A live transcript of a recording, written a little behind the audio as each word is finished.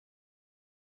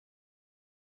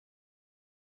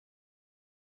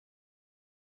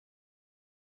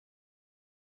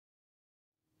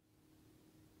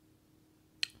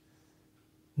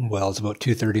Well, it's about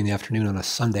 2:30 in the afternoon on a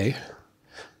Sunday,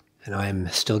 and I'm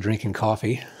still drinking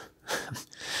coffee.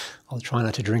 I'll try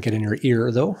not to drink it in your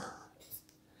ear, though.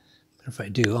 But if I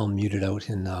do, I'll mute it out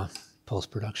in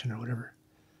post-production or whatever.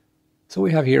 So what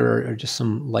we have here are just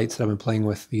some lights that I've been playing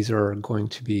with. These are going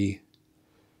to be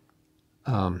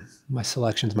my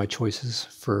selections, my choices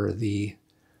for the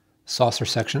saucer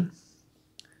section.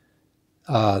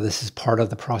 This is part of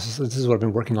the process. This is what I've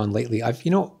been working on lately.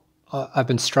 I've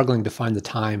been struggling to find the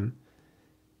time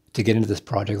to get into this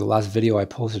project. The last video I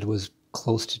posted was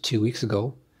close to 2 weeks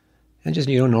ago. And just,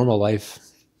 normal life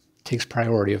takes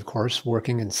priority, of course,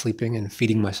 working and sleeping and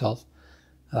feeding myself.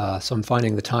 So I'm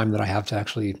finding the time that I have to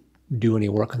actually do any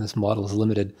work on this model is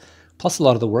limited. Plus, a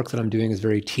lot of the work that I'm doing is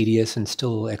very tedious and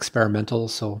still experimental,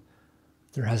 so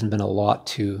there hasn't been a lot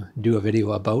to do a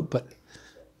video about, but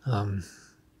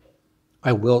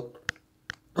I will,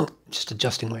 just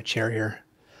adjusting my chair here,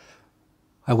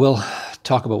 I will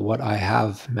talk about what I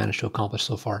have managed to accomplish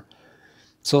so far.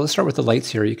 So let's start with the lights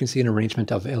here. You can see an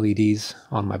arrangement of LEDs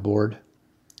on my board.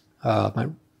 Let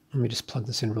me just plug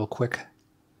this in real quick,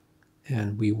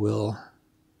 and we will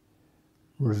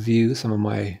review some of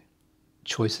my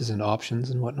choices and options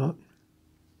and whatnot.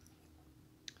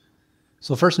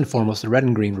 So first and foremost, the red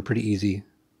and green were pretty easy.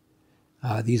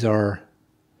 These are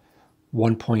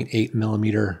 1.8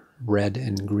 millimeter red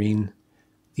and green.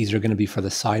 These are going to be for the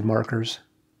side markers.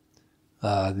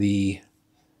 The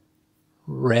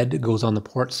red goes on the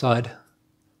port side,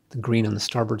 the green on the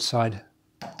starboard side.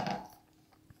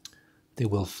 They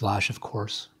will flash, of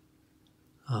course,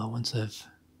 once I've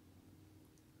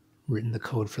written the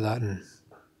code for that and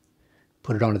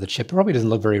put it onto the chip. It probably doesn't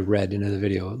look very red in the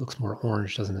video. It looks more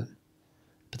orange, doesn't it?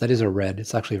 But that is a red.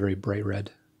 It's actually a very bright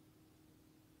red.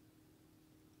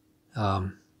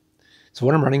 So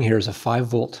what I'm running here is a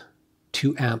 5-volt,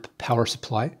 2-amp power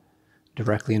supply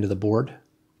directly into the board.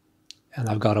 And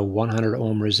I've got a 100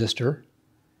 ohm resistor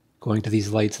going to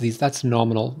these lights. That's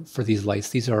nominal for these lights.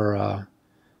 These are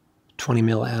 20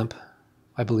 milliamp,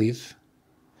 I believe.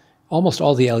 Almost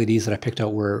all the LEDs that I picked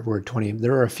out were 20.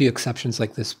 There are a few exceptions,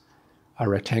 like this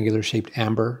rectangular shaped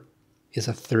amber is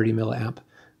a 30 milliamp,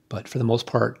 but for the most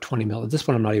part, 20 mil. This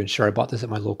one I'm not even sure. I bought this at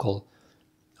my local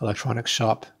electronics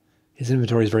shop. His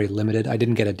inventory is very limited. I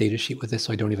didn't get a data sheet with this,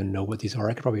 so I don't even know what these are.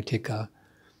 I could probably take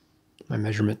my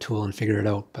measurement tool and figure it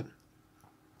out. But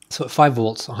so at 5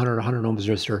 volts, 100 ohm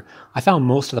resistor, I found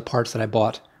most of the parts that I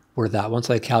bought were that.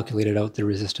 Once I calculated out the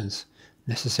resistance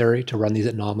necessary to run these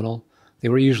at nominal, they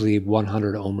were usually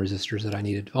 100 ohm resistors that I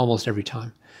needed almost every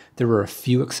time. There were a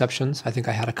few exceptions. I think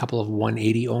I had a couple of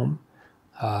 180 ohm.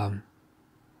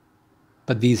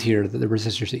 But these here, the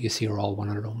resistors that you see are all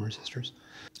 100 ohm resistors.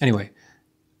 Anyway,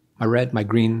 my red, my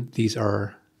green, these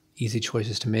are easy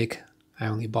choices to make. I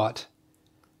only bought,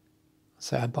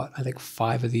 I think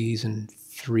 5 of these and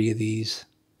 3 of these.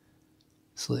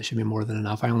 So that should be more than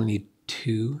enough. I only need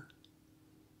 2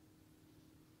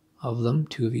 of them,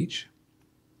 2 of each.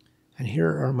 And here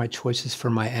are my choices for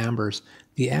my ambers.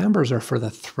 The ambers are for the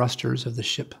thrusters of the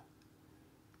ship.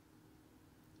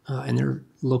 And they're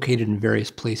located in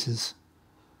various places.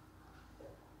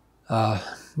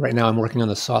 Right now I'm working on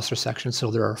the saucer section, so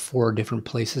there are 4 different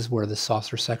places where the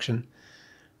saucer section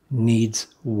needs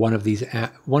one of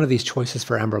these choices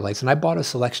for amber lights. And I bought a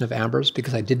selection of ambers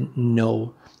because I didn't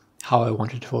know how I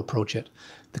wanted to approach it.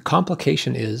 The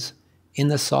complication is in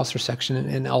the saucer section,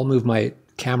 and I'll move my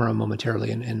camera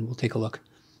momentarily and we'll take a look.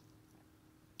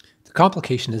 The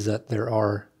complication is that there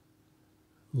are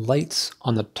lights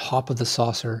on the top of the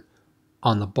saucer,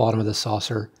 on the bottom of the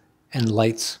saucer, and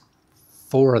lights,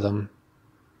 4 of them,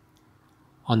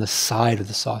 on the side of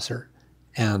the saucer.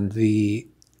 And the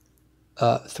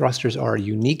thrusters are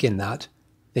unique in that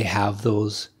they have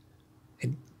those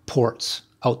ports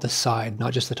out the side,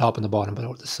 not just the top and the bottom, but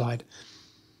out the side.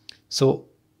 So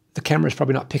the camera is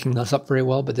probably not picking this up very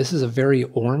well, but this is a very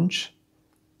orange,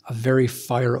 a very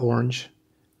fire orange.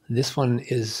 This one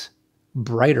is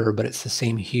brighter, but it's the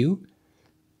same hue.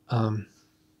 Actually,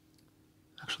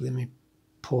 let me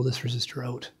pull this resistor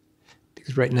out,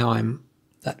 because right now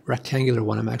that rectangular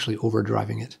one, I'm actually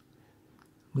overdriving it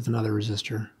with another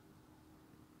resistor.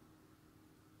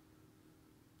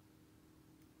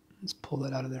 Let's pull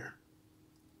that out of there.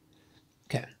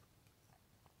 Okay.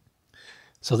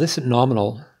 So this at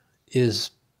nominal is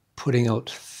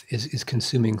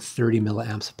consuming 30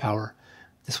 milliamps of power.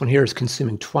 This one here is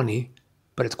consuming 20,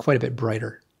 but it's quite a bit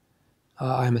brighter.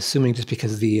 I'm assuming just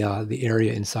because the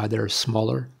area inside there is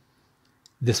smaller.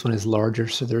 This one is larger,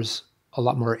 so there's a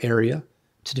lot more area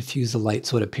to diffuse the light,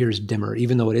 so it appears dimmer.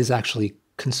 Even though it is actually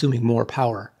consuming more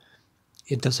power,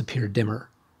 it does appear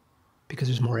dimmer because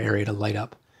there's more area to light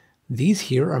up. These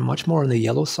here are much more on the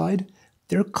yellow side.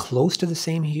 They're close to the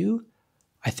same hue.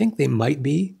 I think they might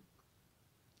be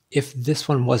if this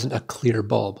one wasn't a clear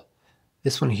bulb.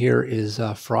 This one here is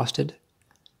frosted,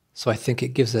 so I think it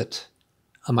gives it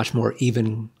a much more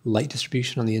even light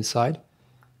distribution on the inside,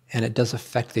 and it does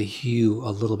affect the hue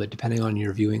a little bit depending on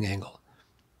your viewing angle.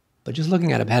 But just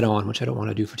looking at them head on, which I don't want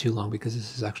to do for too long because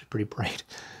this is actually pretty bright,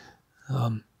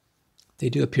 they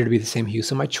do appear to be the same hue.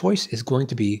 So my choice is going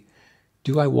to be,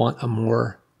 do I want a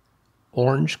more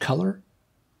orange color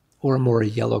or a more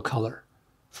yellow color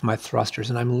for my thrusters?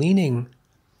 And I'm leaning,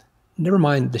 never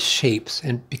mind the shapes,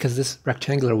 and because this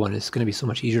rectangular one is going to be so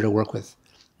much easier to work with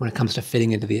when it comes to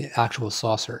fitting into the actual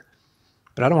saucer.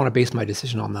 But I don't want to base my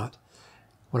decision on that.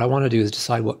 What I want to do is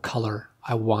decide what color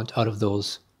I want out of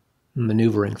those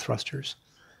maneuvering thrusters.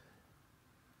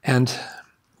 And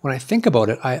when I think about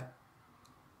it,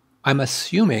 I'm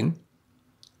assuming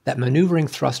that maneuvering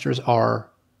thrusters are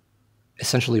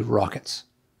essentially rockets.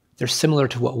 They're similar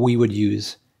to what we would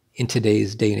use in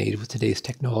today's day and age with today's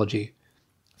technology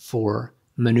for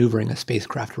maneuvering a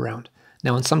spacecraft around.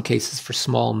 Now, in some cases, for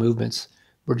small movements,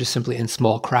 we're just simply in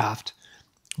small craft.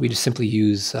 We just simply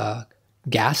use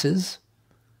gases.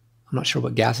 I'm not sure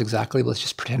what gas exactly, but let's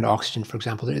just pretend oxygen, for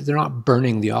example. They're not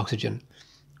burning the oxygen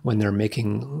when they're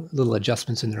making little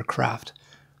adjustments in their craft.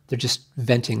 They're just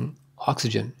venting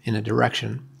oxygen in a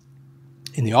direction,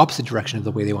 in the opposite direction of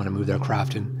the way they want to move their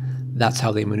craft, and that's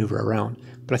how they maneuver around.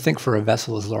 But I think for a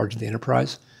vessel as large as the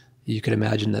Enterprise, you could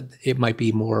imagine that it might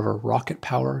be more of a rocket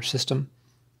power system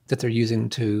that they're using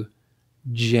to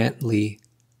gently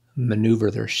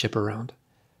maneuver their ship around.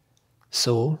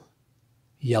 So,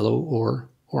 yellow or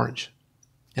orange.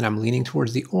 And I'm leaning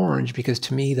towards the orange because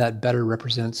to me that better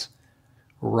represents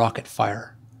rocket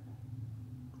fire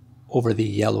over the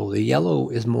yellow. The yellow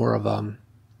is more of I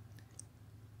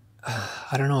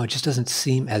don't know, it just doesn't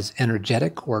seem as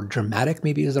energetic or dramatic,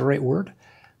 maybe is the right word.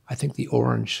 I think the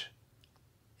orange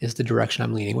is the direction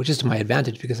I'm leaning, which is to my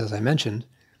advantage because, as I mentioned,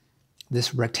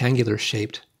 this rectangular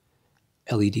shaped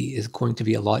LED is going to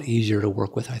be a lot easier to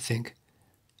work with, I think,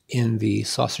 in the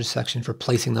saucer section for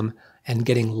placing them and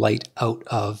getting light out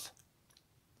of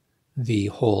the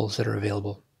holes that are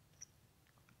available.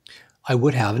 I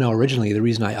would have, now originally the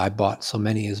reason I bought so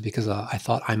many is because I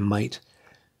thought I might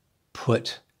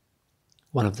put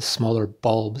one of the smaller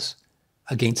bulbs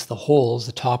against the holes,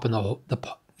 the top and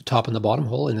the top and the bottom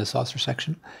hole in the saucer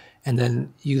section, and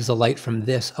then use the light from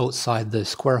this outside the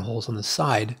square holes on the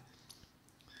side.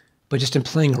 But just in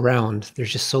playing around,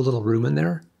 there's just so little room in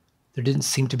there. There didn't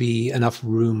seem to be enough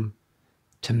room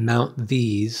to mount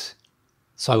these,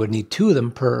 so I would need two of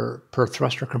them per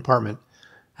thruster compartment.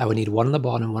 I would need one on the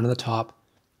bottom, one on the top,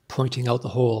 pointing out the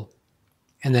hole,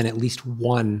 and then at least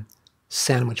one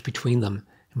sandwich between them.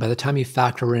 And by the time you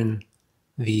factor in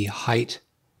the height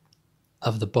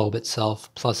of the bulb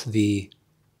itself plus the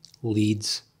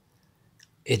leads,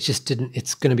 it's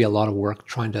going to be a lot of work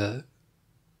trying to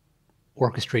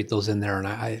orchestrate those in there, and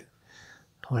I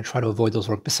want to try to avoid those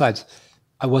work. Besides,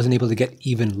 I wasn't able to get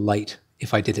even light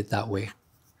if I did it that way.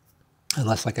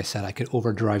 Unless, like I said, I could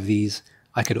overdrive these,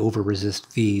 I could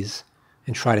over-resist these,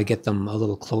 and try to get them a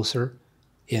little closer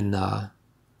in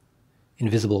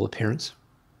visible appearance.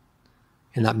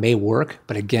 And that may work,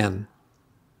 but again,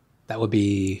 that would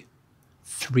be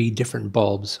 3 different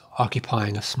bulbs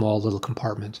occupying a small little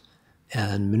compartment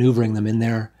and maneuvering them in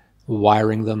there,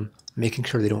 wiring them, making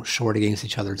sure they don't short against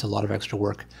each other. It's a lot of extra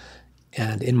work.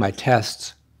 And in my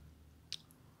tests,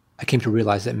 I came to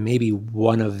realize that maybe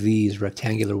one of these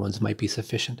rectangular ones might be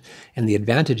sufficient. And the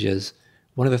advantage is,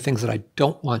 one of the things that I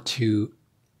don't want to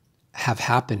have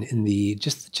happen in the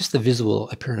just the visual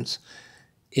appearance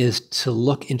is to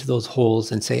look into those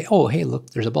holes and say, oh, hey, look,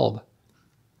 there's a bulb.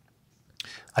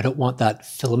 I don't want that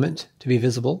filament to be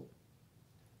visible,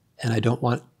 and I don't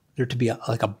want there to be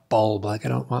like a bulb. Like I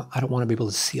don't want to be able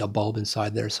to see a bulb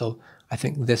inside there. So I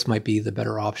think this might be the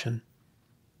better option.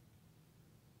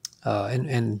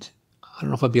 And I don't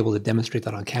know if I'll be able to demonstrate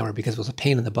that on camera because it was a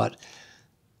pain in the butt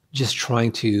just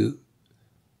trying to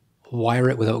wire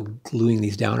it without gluing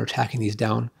these down or tacking these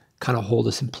down, kind of hold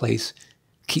this in place,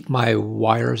 keep my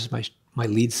wires, my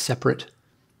leads separate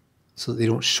so that they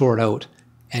don't short out,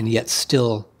 and yet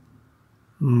still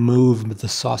move the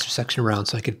saucer section around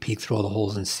so I could peek through all the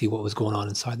holes and see what was going on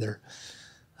inside there.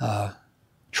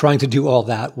 Trying to do all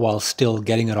that while still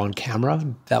getting it on camera,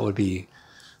 that would be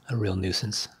a real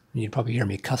nuisance. You'd probably hear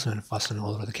me cussing and fussing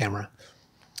all over the camera.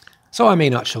 So I may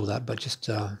not show that, but just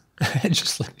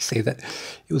just let me say that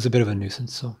it was a bit of a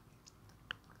nuisance. So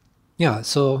yeah,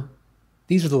 so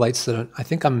these are the lights that I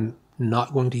think I'm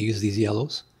not going to use these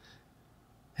yellows.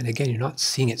 And again, you're not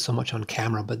seeing it so much on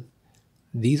camera, but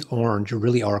these orange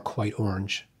really are quite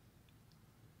orange.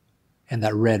 And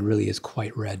that red really is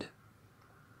quite red.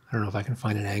 I don't know if I can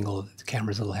find an angle that the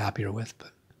camera's a little happier with,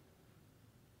 but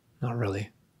not really.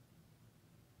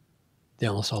 They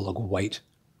almost all look white.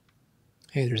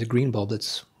 Hey, there's a green bulb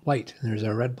that's white, and there's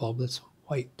a red bulb that's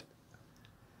white.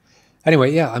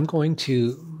 Anyway, yeah, I'm going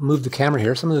to move the camera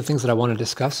here. Some of the things that I want to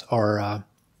discuss are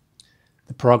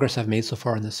the progress I've made so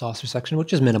far in the saucer section,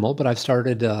 which is minimal, but I've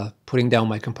started putting down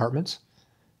my compartments,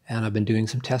 and I've been doing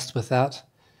some tests with that.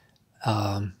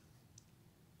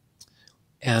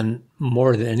 And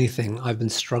more than anything, I've been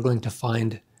struggling to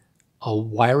find a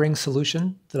wiring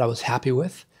solution that I was happy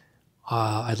with.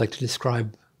 I'd like to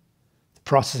describe the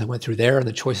process I went through there and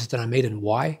the choices that I made and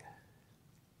why.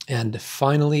 And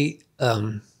finally,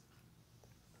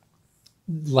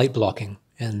 light blocking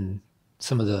and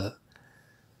some of the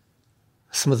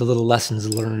little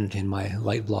lessons learned in my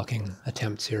light blocking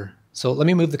attempts here. So let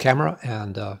me move the camera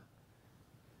and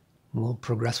we'll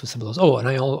progress with some of those. Oh, and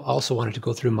I also wanted to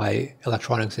go through my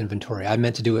electronics inventory. I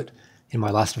meant to do it in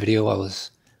my last video. I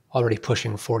was already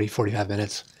pushing 45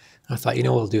 minutes. And I thought, you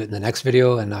know, we'll do it in the next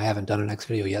video, and I haven't done a next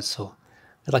video yet. So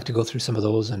I'd like to go through some of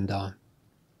those and,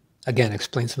 again,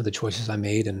 explain some of the choices I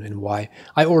made and why.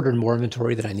 I ordered more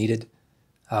inventory than I needed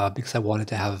because I wanted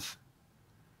to have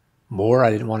more.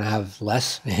 I didn't want to have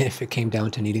less. If it came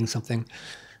down to needing something,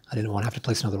 I didn't want to have to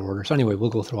place another order. So anyway, we'll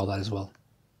go through all that as well.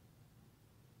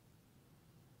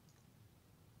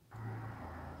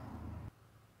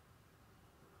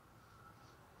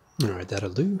 All right, that'll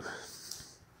do.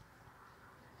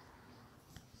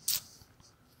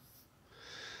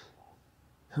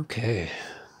 Okay.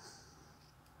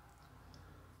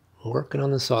 Working on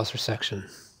the saucer section.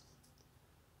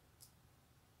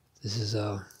 This is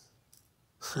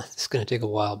it's going to take a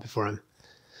while before I'm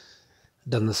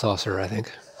done the saucer, I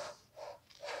think.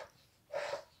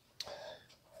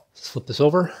 Let's flip this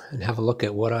over and have a look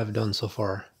at what I've done so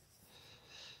far.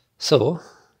 So,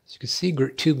 as you can see,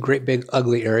 two great big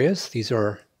ugly areas. These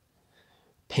are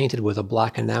painted with a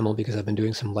black enamel because I've been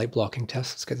doing some light blocking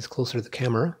tests. Let's get this closer to the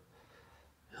camera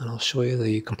and I'll show you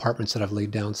the compartments that I've laid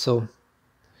down. So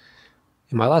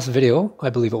in my last video, I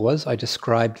believe it was, I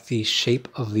described the shape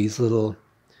of these little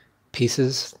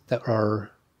pieces that are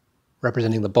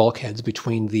representing the bulkheads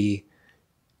between the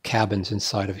cabins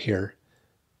inside of here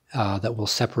that will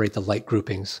separate the light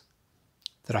groupings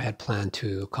that I had planned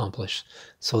to accomplish.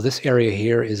 So this area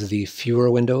here is the viewer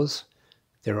windows.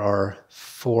 There are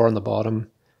 4 on the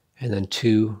bottom and then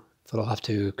 2 that I'll have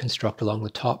to construct along the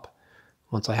top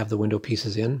once I have the window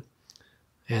pieces in.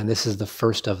 And this is the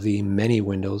first of the many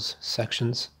windows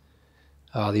sections.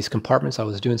 These compartments, I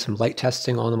was doing some light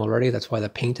testing on them already. That's why the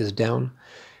paint is down.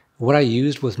 What I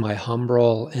used was my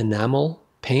Humbrol enamel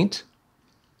paint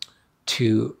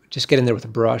to just get in there with a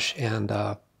brush and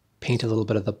paint a little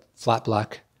bit of the flat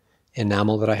black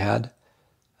enamel that I had,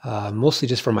 mostly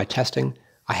just for my testing.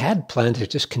 I had planned to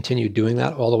just continue doing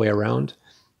that all the way around,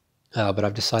 but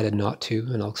I've decided not to,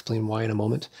 and I'll explain why in a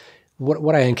moment.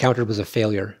 What I encountered was a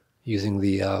failure using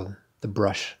the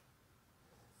brush,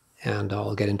 and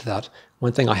I'll get into that.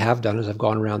 One thing I have done is I've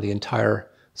gone around the entire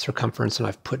circumference and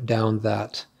I've put down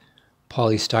that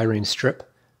polystyrene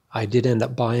strip. I did end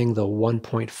up buying the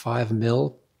 1.5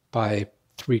 mil by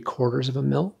 3/4 of a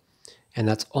mil, and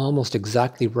that's almost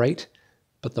exactly right,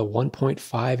 but the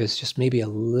 1.5 is just maybe a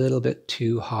little bit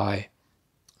too high.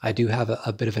 I do have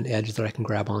a bit of an edge that I can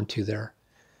grab onto there.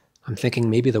 I'm thinking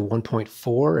maybe the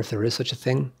 1.4, if there is such a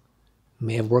thing,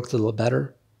 may have worked a little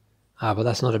better, but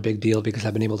that's not a big deal because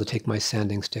I've been able to take my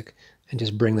sanding stick and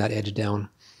just bring that edge down.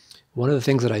 One of the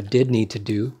things that I did need to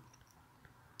do,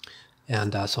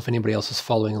 and so if anybody else is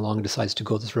following along and decides to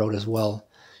go this road as well,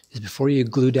 is before you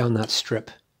glue down that strip,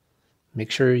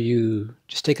 make sure you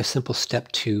just take a simple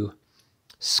step to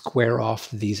square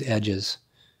off these edges.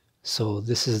 So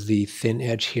this is the thin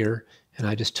edge here, and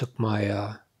I just took my,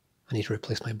 I need to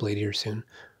replace my blade here soon.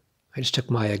 I just took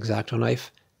my X-Acto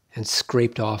knife and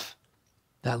scraped off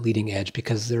that leading edge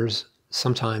because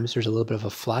sometimes there's a little bit of a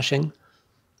flashing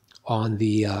on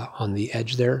the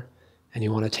edge there, and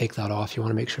you want to take that off. You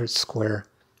want to make sure it's square,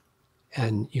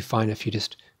 and you find if you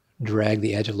just drag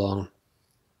the edge along,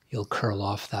 you'll curl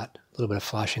off that little bit of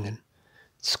flashing and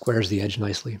squares the edge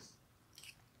nicely.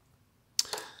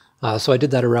 So I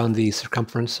did that around the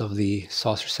circumference of the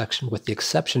saucer section, with the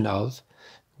exception of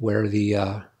where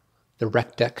the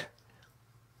rec deck,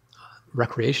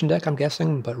 recreation deck, I'm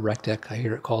guessing, but rec deck, I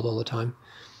hear it called all the time.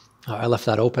 I left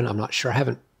that open. I'm not sure. I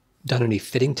haven't done any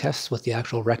fitting tests with the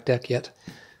actual rec deck yet,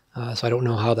 so I don't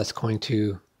know how that's going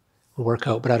to work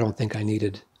out, but I don't think I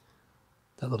needed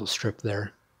that little strip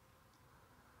there.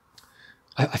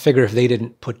 I figure if they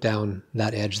didn't put down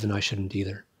that edge, then I shouldn't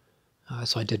either.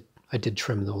 So I did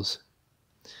trim those.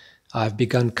 I've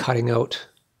begun cutting out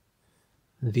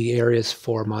the areas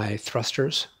for my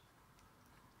thrusters.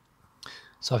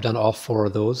 So I've done all 4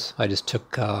 of those. I just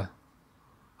took, I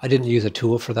didn't use a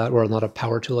tool for that, or not a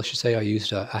power tool, I should say. I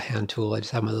used a hand tool. I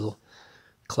just have my little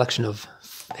collection of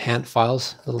hand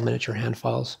files, little miniature hand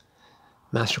files.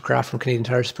 Mastercraft from Canadian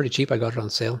Tire is pretty cheap. I got it on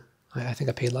sale. I think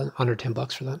I paid under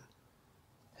 $10 for that.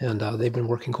 And they've been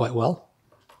working quite well.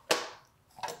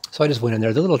 So I just went in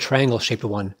there. The little triangle-shaped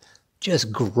one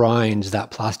just grinds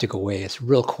that plastic away. It's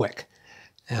real quick.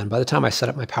 And by the time I set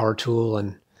up my power tool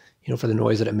and, you know, for the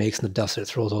noise that it makes and the dust that it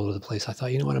throws all over the place, I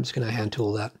thought, you know what, I'm just going to hand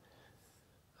tool that.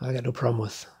 I got no problem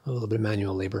with a little bit of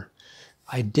manual labor.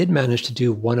 I did manage to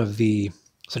do one of the,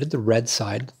 so I did the red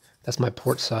side. That's my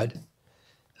port side.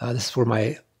 This is where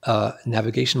my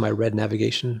navigation, my red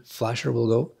navigation flasher will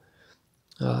go.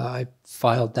 I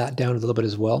filed that down a little bit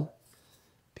as well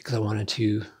because I wanted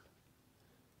to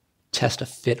test a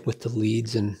fit with the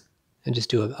leads and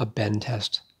just do a bend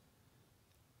test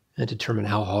and determine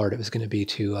how hard it was going to be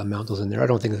to mount those in there. I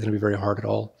don't think it's going to be very hard at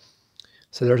all.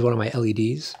 So there's one of my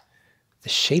LEDs. The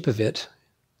shape of it,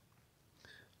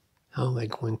 how am I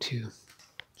going to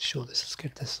show this? Let's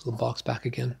get this little box back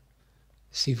again.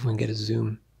 See if we can get a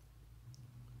zoom.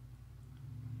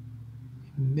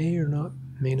 You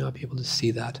may not be able to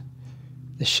see that.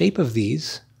 The shape of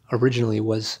these originally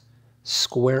was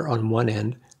square on one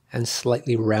end and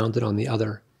slightly rounded on the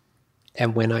other.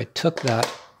 And when I took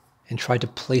that and tried to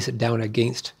place it down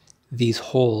against these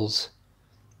holes,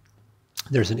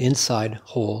 there's an inside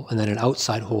hole and then an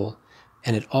outside hole,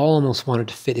 and it almost wanted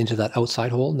to fit into that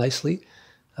outside hole nicely,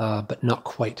 but not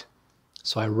quite.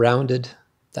 So I rounded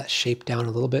that shape down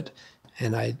a little bit,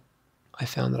 and I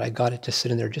found that I got it to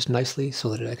sit in there just nicely so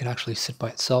that it could actually sit by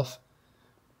itself.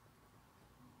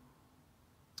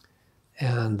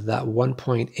 And that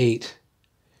 1.8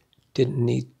 didn't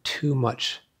need too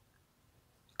much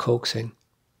coaxing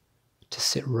to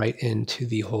sit right into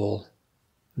the hole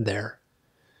there.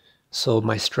 So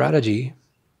my strategy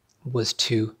was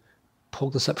to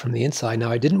poke this up from the inside.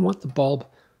 Now I didn't want the bulb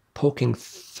poking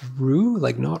through,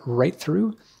 like not right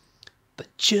through, but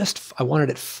just, I wanted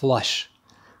it flush.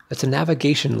 It's a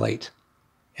navigation light.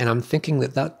 And I'm thinking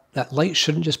that light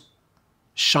shouldn't just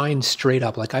shine straight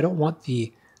up. Like I don't want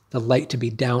the light to be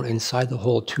down inside the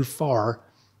hole too far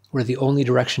where the only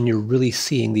direction you're really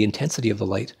seeing the intensity of the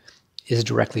light is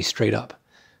directly straight up.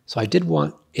 So I did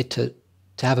want it to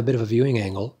have a bit of a viewing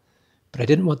angle, but I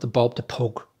didn't want the bulb to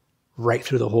poke right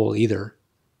through the hole either.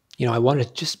 You know, I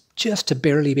wanted just to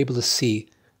barely be able to see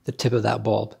the tip of that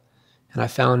bulb. And I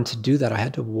found to do that, I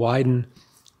had to widen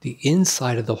the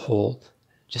inside of the hole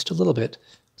just a little bit.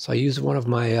 So I used one of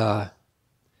my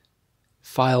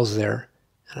files there,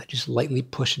 and I just lightly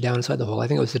pushed it down inside the hole. I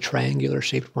think it was the triangular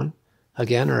shaped one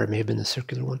again, or it may have been the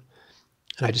circular one.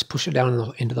 And I just pushed it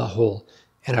down into the hole,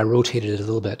 and I rotated it a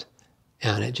little bit,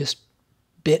 and it just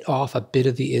bit off a bit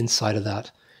of the inside of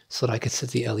that so that I could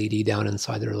sit the LED down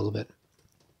inside there a little bit.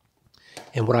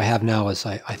 And what I have now is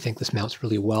I think this mounts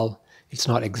really well. It's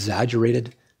not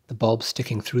exaggerated, the bulb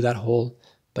sticking through that hole,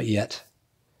 but yet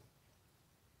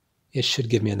it should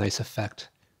give me a nice effect.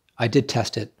 I did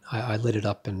test it. I lit it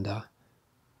up, and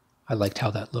I liked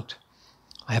how that looked.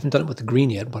 I haven't done it with the green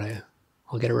yet, but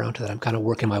I'll get around to that. I'm kind of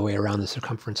working my way around the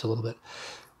circumference a little bit.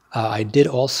 I did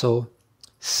also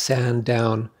sand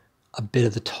down a bit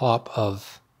of the top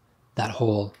of that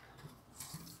hole.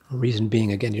 The reason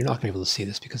being, again, you're not going to be able to see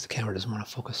this because the camera doesn't want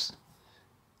to focus.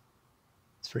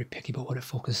 It's very picky about what it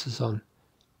focuses on.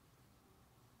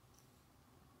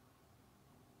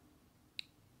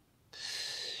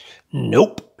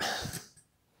 Nope.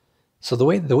 So the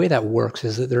way that works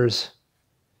is that there's,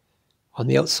 on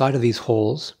the outside of these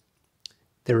holes,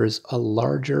 there is a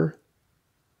larger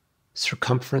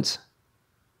circumference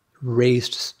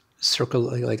raised circle,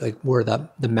 like where the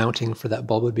mounting for that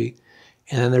bulb would be.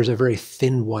 And then there's a very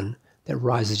thin one that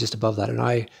rises just above that. And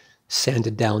I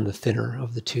sanded down the thinner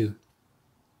of the two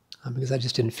because I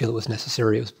just didn't feel it was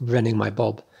necessary. It was preventing my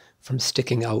bulb from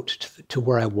sticking out to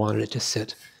where I wanted it to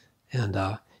sit. And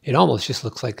it almost just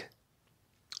looks like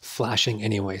flashing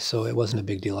anyway, so it wasn't a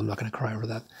big deal. I'm not going to cry over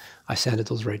that. I sanded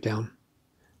those right down.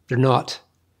 They're not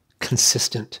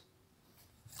consistent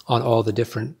on all the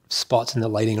different spots in the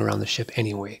lighting around the ship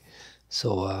anyway.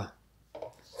 So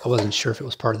I wasn't sure if it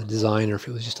was part of the design or if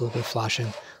it was just a little bit of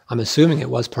flashing. I'm assuming it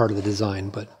was part of the design,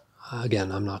 but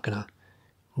again, I'm not going to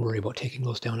worry about taking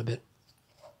those down a bit.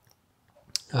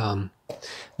 Now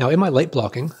in my light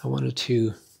blocking, I wanted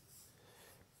to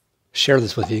share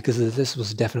this with you because this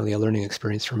was definitely a learning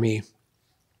experience for me.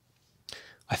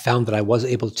 I found that I was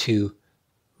able to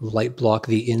light block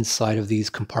the inside of these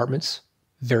compartments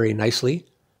very nicely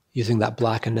using that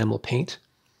black enamel paint.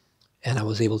 And I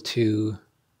was able to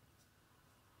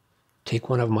take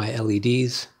one of my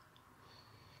LEDs,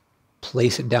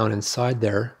 place it down inside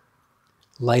there,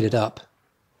 light it up.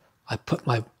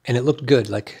 And it looked good,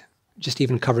 like just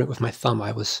even covering it with my thumb,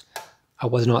 I was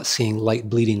not seeing light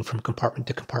bleeding from compartment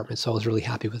to compartment, so I was really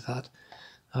happy with that.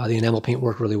 The enamel paint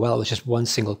worked really well. It was just one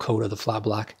single coat of the flat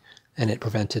black, and it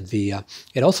prevented the,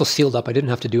 it also sealed up. I didn't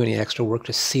have to do any extra work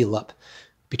to seal up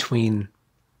between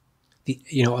the,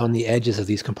 on the edges of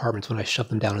these compartments when I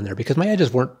shoved them down in there, because my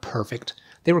edges weren't perfect.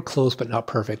 They were close, but not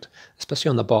perfect, especially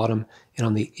on the bottom and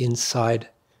on the inside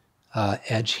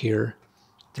edge here.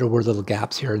 There were little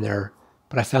gaps here and there,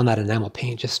 but I found that enamel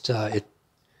paint just, it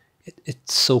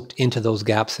soaked into those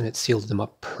gaps and it sealed them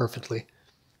up perfectly.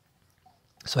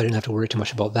 So I didn't have to worry too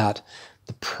much about that.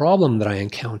 The problem that I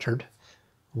encountered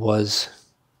was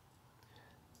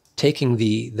taking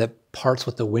the parts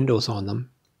with the windows on them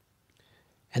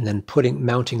and then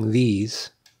mounting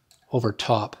these over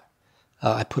top.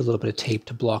 I put a little bit of tape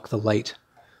to block the light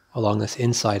along this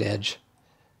inside edge.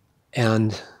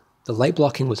 And the light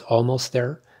blocking was almost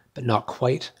there, but not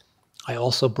quite. I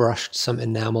also brushed some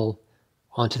enamel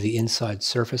onto the inside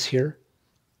surface here.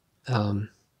 And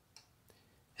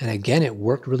again, it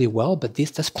worked really well, but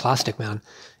this plastic, man,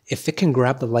 if it can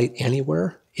grab the light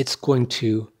anywhere, it's going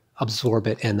to absorb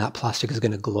it and that plastic is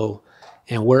going to glow.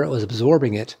 And where it was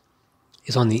absorbing it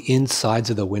is on the insides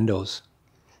of the windows.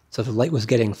 So the light was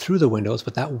getting through the windows,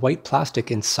 but that white plastic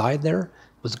inside there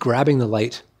was grabbing the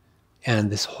light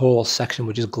and this whole section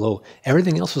would just glow.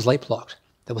 Everything else was light blocked.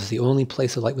 That was the only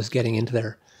place the light was getting into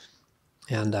there.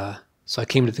 And so I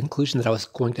came to the conclusion that I was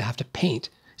going to have to paint,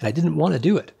 and I didn't want to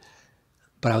do it,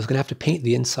 but I was going to have to paint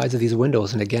the insides of these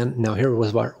windows. And again, now here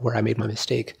was where I made my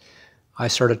mistake. I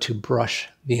started to brush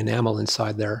the enamel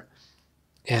inside there,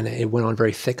 and it went on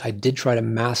very thick. I did try to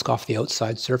mask off the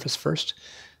outside surface first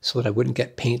so that I wouldn't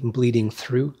get paint bleeding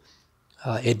through.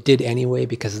 It did anyway,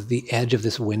 because the edge of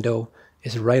this window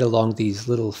is right along these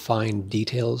little fine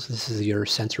details. This is your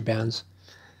sensor bands.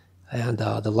 And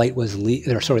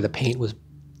the paint was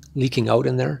leaking out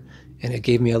in there, and it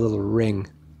gave me a little ring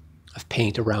of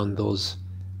paint around those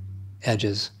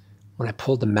edges. When I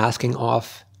pulled the masking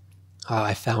off,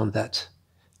 I found that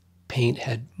paint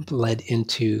had bled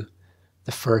into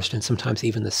the first and sometimes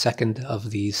even the second of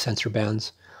these sensor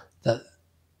bands.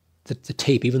 The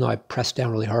tape, even though I pressed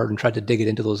down really hard and tried to dig it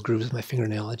into those grooves with my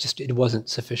fingernail, it wasn't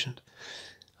sufficient.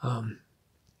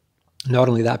 Not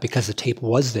only that, because the tape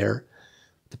was there,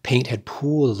 the paint had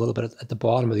pooled a little bit at the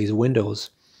bottom of these windows,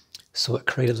 so it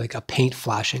created like a paint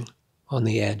flashing on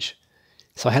the edge.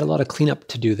 So I had a lot of cleanup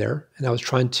to do there, and I was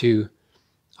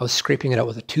scraping it out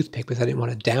with a toothpick because I didn't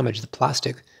want to damage the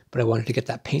plastic, but I wanted to get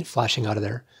that paint flashing out of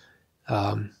there.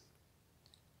 And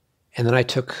then I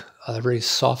took a very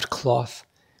soft cloth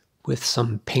with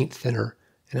some paint thinner,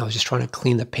 and I was just trying to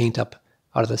clean the paint up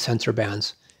out of the sensor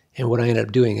bands. And what I ended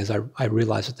up doing is I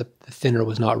realized that the thinner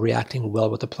was not reacting well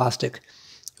with the plastic.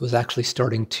 It was actually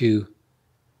starting to,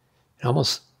 it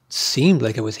almost seemed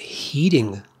like it was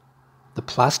heating the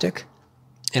plastic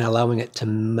and allowing it to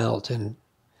melt and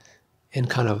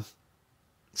kind of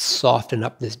soften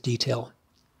up this detail.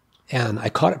 And I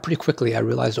caught it pretty quickly. I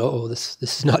realized, oh, this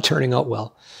is not turning out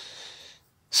well.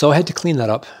 So I had to clean that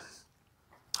up.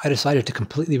 I decided to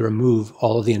completely remove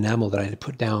all of the enamel that I had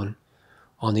put down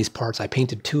on these parts. I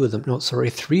painted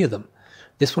three of them.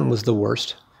 This one was the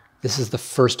worst. This is the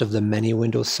first of the many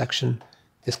windows section,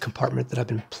 this compartment that I've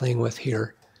been playing with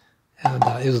here. And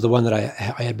it was the one that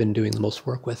I had been doing the most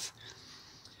work with.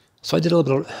 So I did a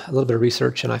little bit of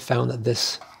research, and I found that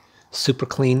this Super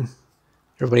Clean,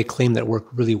 everybody claimed that it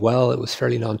worked really well. It was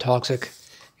fairly non-toxic.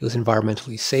 It was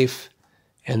environmentally safe,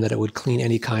 and that it would clean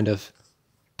any kind of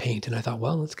paint. And I thought,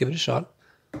 well, let's give it a shot.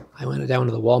 I went down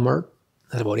to the Walmart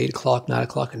at about 8 o'clock, 9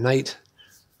 o'clock at night.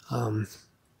 And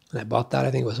I bought that.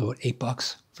 I think it was about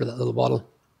 $8 for that little bottle.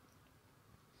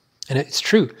 And it's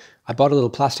true. I bought a little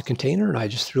plastic container, and I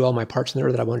just threw all my parts in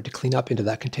there that I wanted to clean up into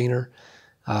that container.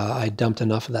 I dumped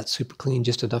enough of that Super Clean,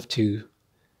 just enough to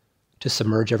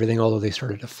submerge everything, although they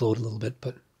started to float a little bit,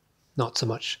 but not so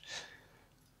much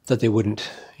that they wouldn't,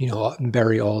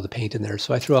 bury all the paint in there.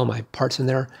 So I threw all my parts in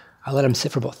there. I let them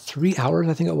sit for about 3 hours,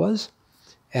 I think it was.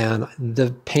 And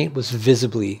the paint was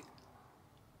visibly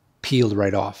peeled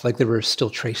right off. Like there were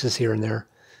still traces here and there.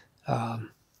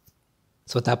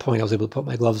 So at that point, I was able to put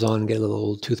my gloves on and get a little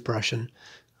old toothbrush, and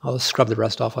I'll scrub the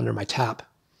rest off under my tap.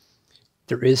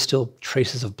 There is still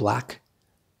traces of black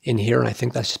in here, and I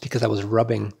think that's just because I was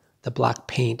rubbing the black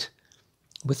paint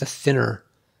with a thinner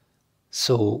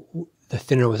So the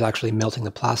thinner was actually melting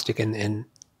the plastic, and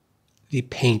the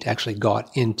paint actually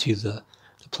got into the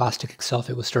plastic itself.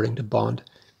 It was starting to bond.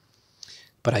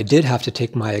 But I did have to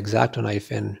take my X-Acto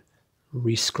knife and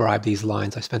rescribe these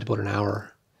lines. I spent about an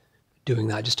hour doing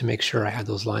that just to make sure I had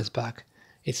those lines back.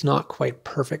 It's not quite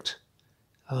perfect.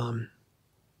 I'll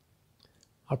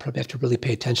probably have to really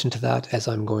pay attention to that as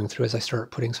I'm going through, as I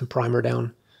start putting some primer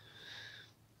down.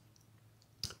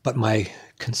 But my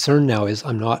concern now is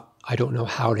I don't know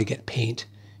how to get paint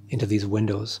into these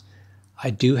windows.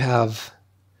 I do have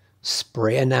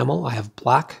spray enamel. I have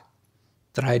black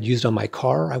that I had used on my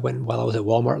car. While I was at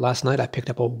Walmart last night, I picked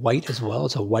up a white as well.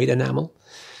 It's a white enamel.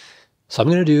 So I'm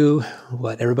going to do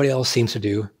what everybody else seems to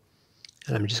do.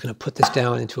 And I'm just going to put this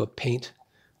down into a paint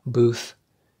booth.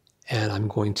 And I'm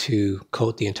going to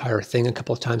coat the entire thing a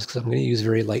couple of times because I'm going to use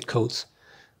very light coats.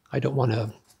 I don't want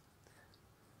to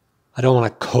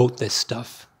coat this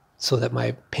stuff so that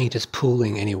my paint is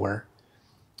pooling anywhere.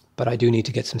 But I do need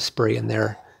to get some spray in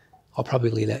there. I'll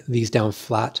probably lay these down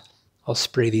flat. I'll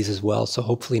spray these as well. So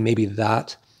hopefully maybe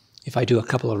that, if I do a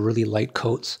couple of really light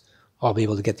coats, I'll be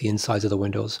able to get the insides of the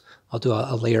windows. I'll do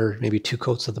a layer, maybe 2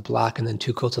 coats of the black and then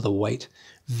 2 coats of the white.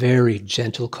 Very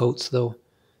gentle coats though.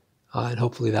 And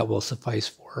hopefully that will suffice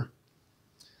for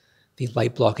the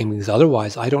light blocking, because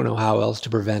otherwise I don't know how else to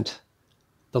prevent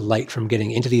the light from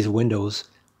getting into these windows,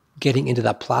 getting into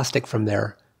that plastic from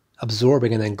there,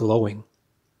 absorbing and then glowing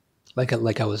like it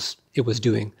was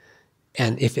doing.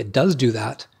 And if it does do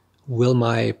that, will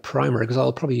my primer, because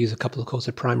I'll probably use a couple of coats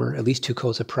of primer, at least 2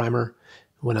 coats of primer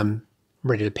when I'm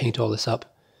ready to paint all this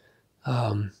up.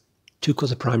 2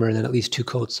 coats of primer and then at least 2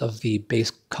 coats of the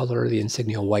base color, the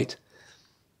insignia white.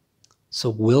 So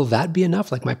will that be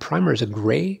enough? Like my primer is a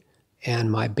gray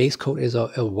and my base coat is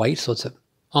a white, so it's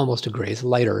almost a gray. It's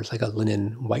lighter. It's like a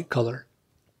linen white color.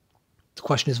 The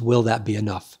question is, will that be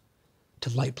enough to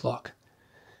light block?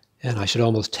 And I should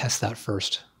almost test that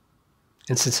first.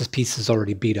 And since this piece is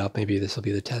already beat up, maybe this will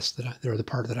be the test or the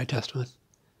part that I test with.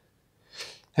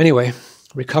 Anyway,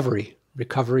 recovery.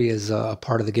 Recovery is a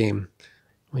part of the game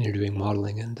when you're doing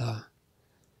modeling. And I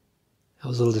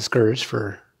was a little discouraged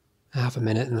for half a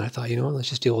minute, and I thought, let's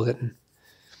just deal with it and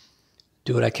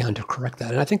do what I can to correct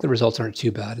that. And I think the results aren't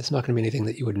too bad. It's not going to be anything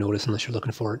that you would notice unless you're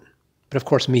looking for it. But of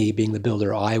course, me being the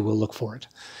builder, I will look for it,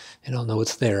 and I'll know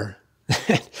it's there.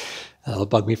 That'll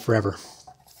bug me forever.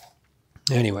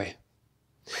 Anyway,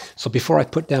 so before I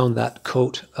put down that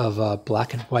coat of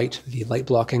black and white, the light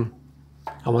blocking,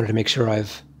 I wanted to make sure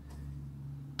I've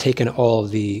taken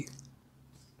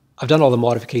I've done all the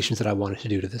modifications that I wanted to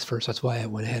do to this first. That's why I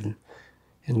went ahead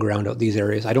and ground out these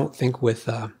areas. I don't think with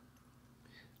the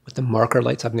marker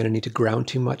lights I'm going to need to ground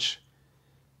too much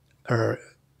or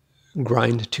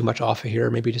grind too much off of here,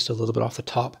 maybe just a little bit off the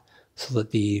top so that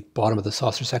the bottom of the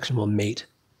saucer section will mate.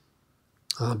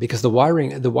 Because the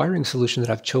wiring solution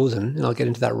that I've chosen, and I'll get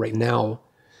into that right now,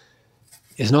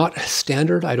 is not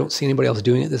standard. I don't see anybody else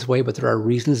doing it this way, but there are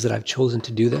reasons that I've chosen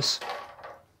to do this.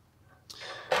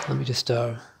 Let me just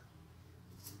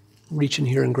reach in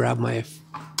here and grab my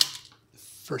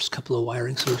first couple of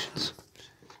wiring solutions.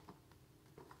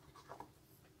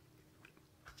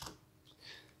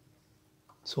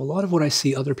 So a lot of what I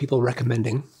see other people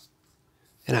recommending,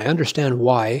 and I understand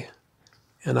why,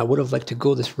 and I would have liked to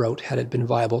go this route had it been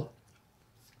viable,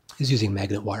 is using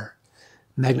magnet wire.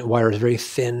 Magnet wire is very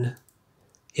thin.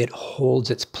 It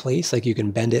holds its place, like you can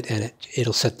bend it and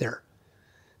it'll sit there.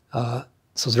 So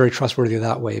it's very trustworthy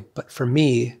that way. But for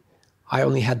me, I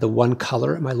only had the one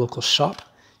color at my local shop.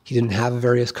 He didn't have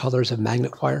various colors of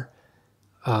magnet wire,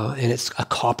 and it's a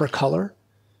copper color.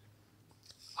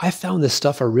 I found this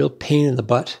stuff a real pain in the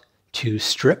butt to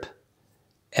strip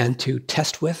and to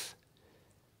test with.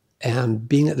 And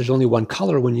being that there's only one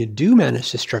color, when you do manage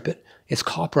to strip it, it's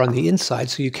copper on the inside,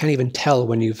 so you can't even tell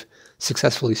when you've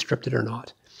successfully stripped it or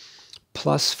not.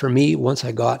 Plus, for me, once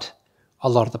I got a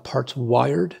lot of the parts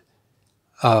wired,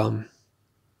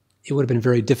 it would have been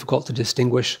very difficult to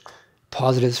distinguish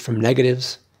positives from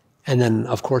negatives. And then,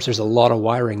 of course, there's a lot of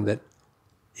wiring that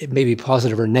it may be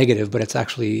positive or negative, but it's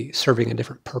actually serving a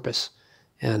different purpose.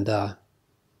 And an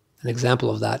example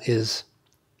of that is,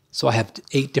 so I have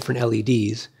 8 different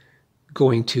LEDs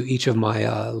going to each of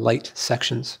my light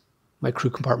sections, my crew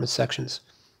compartment sections.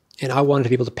 And I wanted to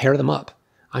be able to pair them up.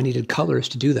 I needed colors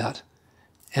to do that.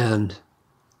 And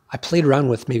I played around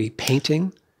with maybe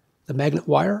painting the magnet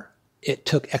wire. It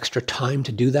took extra time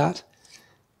to do that.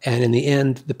 And in the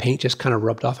end, the paint just kind of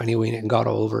rubbed off anyway and it got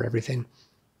all over everything.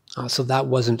 So that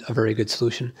wasn't a very good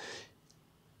solution.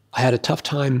 I had a tough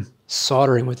time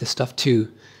soldering with this stuff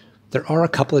too. There are a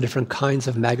couple of different kinds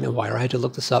of magnet wire. I had to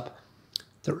look this up.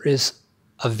 There is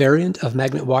a variant of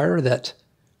magnet wire that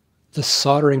the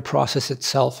soldering process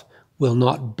itself will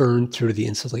not burn through the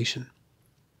insulation.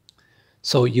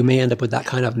 So you may end up with that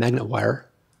kind of magnet wire.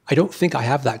 I don't think I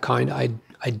have that kind.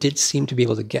 I did seem to be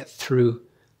able to get through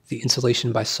the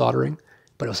insulation by soldering,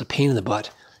 but it was a pain in the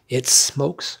butt. It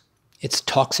smokes, it's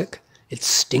toxic, it's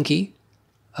stinky.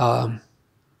 I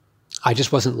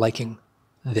just wasn't liking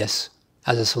this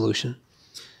as a solution.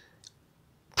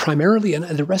 Primarily, and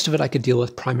the rest of it I could deal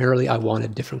with, primarily I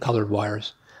wanted different colored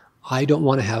wires. I don't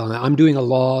want to have, I'm doing a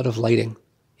lot of lighting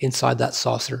inside that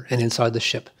saucer and inside the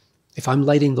ship. If I'm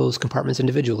lighting those compartments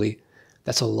individually,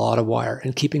 that's a lot of wire.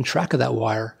 And keeping track of that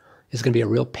wire is going to be a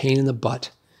real pain in the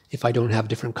butt if I don't have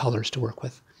different colors to work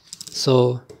with.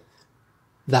 So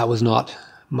that was not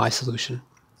my solution.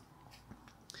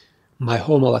 My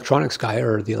home electronics guy,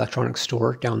 or the electronics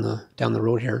store down the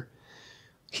road here,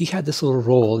 he had this little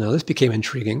roll. Now this became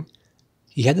intriguing.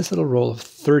 He had this little roll of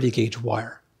 30 gauge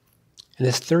wire. And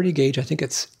this 30 gauge, I think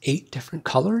it's 8 different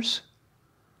colors.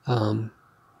 And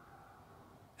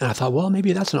I thought, well,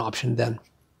 maybe that's an option then.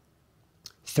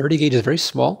 30 gauge is very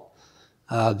small.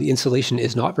 The insulation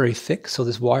is not very thick, so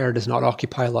this wire does not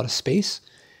occupy a lot of space.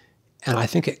 And I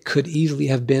think it could easily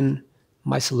have been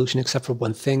my solution, except for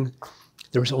one thing.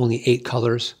 There was only 8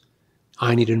 colors.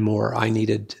 I needed more. I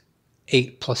needed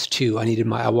 8 plus 2.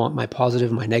 I want my positive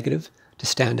and my negative to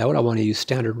stand out. I want to use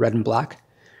standard red and black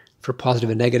for positive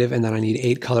and negative, and then I need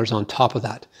 8 colors on top of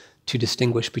that to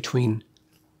distinguish between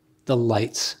the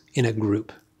lights in a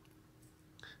group.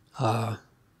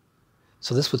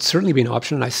 So this would certainly be an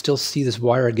option, and I still see this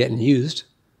wire getting used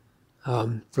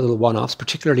for little one-offs,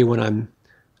 particularly when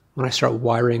I start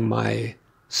wiring my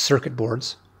circuit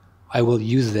boards. I will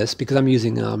use this because I'm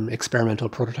using experimental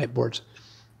prototype boards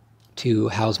to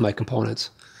house my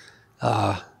components,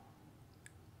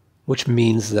 which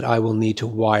means that I will need to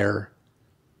wire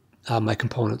my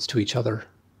components to each other.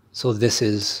 So this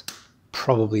is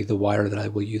probably the wire that I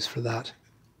will use for that.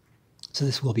 So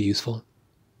this will be useful.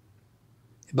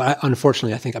 But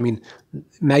unfortunately, I mean,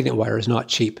 magnet wire is not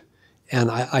cheap. And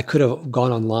I could have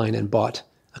gone online and bought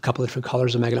a couple of different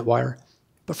colors of magnet wire.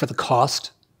 But for the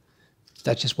cost,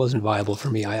 that just wasn't viable for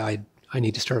me. I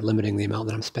need to start limiting the amount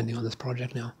that I'm spending on this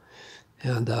project now.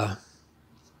 And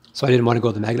so I didn't want to go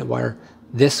with the magnet wire.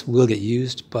 This will get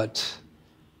used, but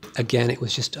again, it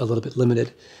was just a little bit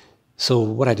limited. So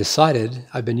what I decided,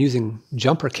 I've been using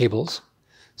jumper cables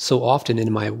so often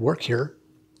in my work here,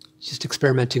 just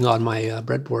experimenting on my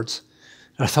breadboards.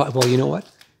 And I thought, well, you know what?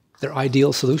 They're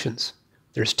ideal solutions.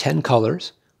 There's 10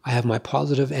 colors. I have my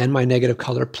positive and my negative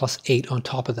color plus 8 on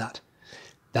top of that.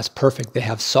 That's perfect. They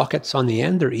have sockets on the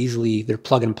end. They're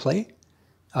plug and play.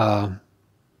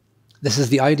 This is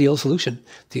the ideal solution.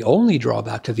 The only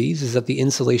drawback to these is that the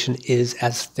insulation is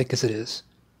as thick as it is.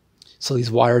 So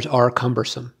these wires are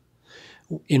cumbersome.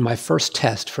 In my first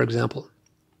test, for example,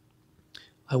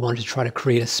 I wanted to try to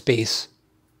create a space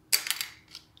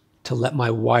to let my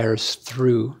wires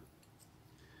through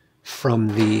from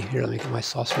the, here, let me get my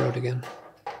saucer out again.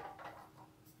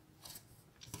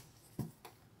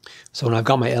 So when I've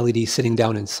got my LED sitting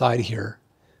down inside here,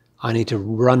 I need to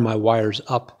run my wires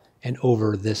up and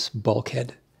over this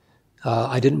bulkhead.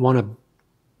 I didn't want to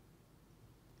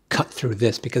cut through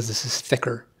this because this is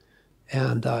thicker.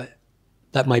 And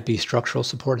that might be structural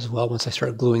support as well once I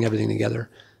start gluing everything together.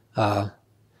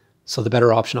 So the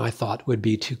better option, I thought, would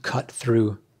be to cut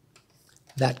through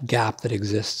that gap that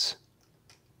exists.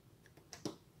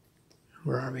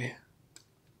 Where are we?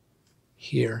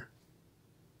 Here.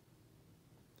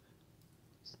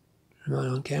 Am I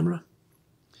on camera?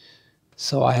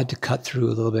 So I had to cut through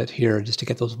a little bit here just to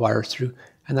get those wires through.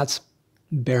 And that's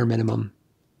bare minimum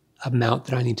amount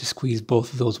that I need to squeeze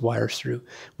both of those wires through,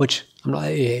 which I'm not,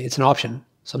 it's an option,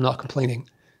 so I'm not complaining.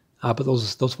 But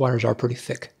those wires are pretty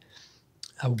thick.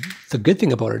 The good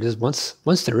thing about it is once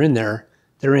they're in there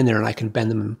and I can bend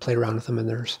them and play around with them, and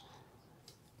there's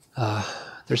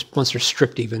once they're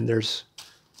stripped even, there's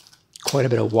quite a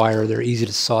bit of wire. They're easy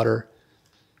to solder.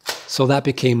 So that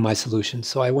became my solution.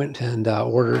 So I went and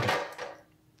ordered,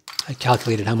 I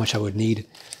calculated how much I would need.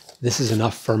 This is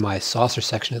enough for my saucer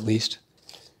section at least.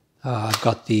 I've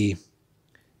got the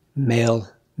male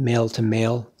to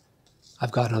male.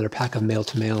 I've got another pack of male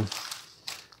to male.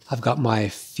 I've got my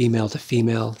female to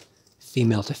female,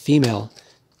 female to female.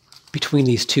 Between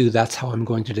these two, that's how I'm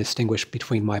going to distinguish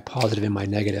between my positive and my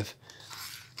negative.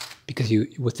 Because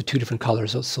with the two different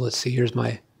colors, so let's see, here's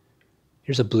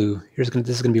a blue. This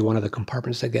is going to be one of the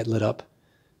compartments that get lit up.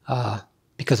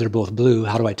 Because they're both blue,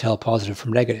 how do I tell positive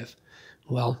from negative?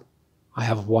 Well, I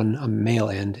have one a male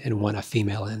end and one a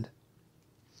female end.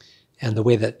 And the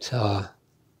way that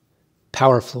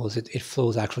power flows, it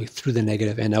flows actually through the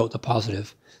negative and out the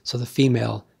positive. So the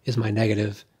female is my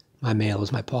negative, my male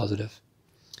is my positive.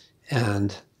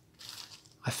 And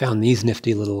I found these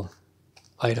nifty little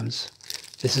items.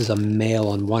 This is a male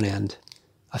on one end,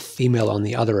 a female on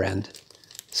the other end.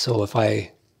 So if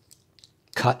I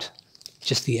cut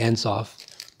just the ends off,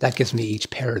 that gives me each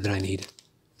pair that I need.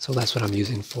 So that's what I'm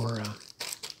using for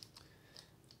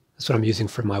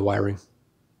my wiring.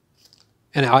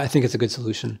 And I think it's a good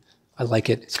solution. I like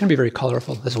it. It's going to be very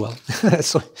colorful as well.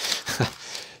 So,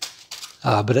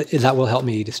 but that will help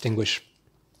me distinguish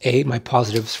A, my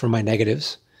positives from my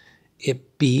negatives.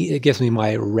 B, it gives me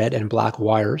my red and black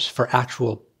wires for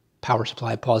actual power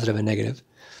supply, positive and negative.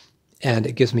 And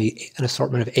it gives me an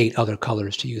assortment of 8 other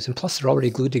colors to use. And plus, they're already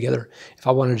glued together. If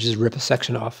I wanted to just rip a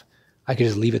section off, I could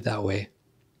just leave it that way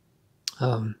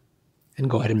and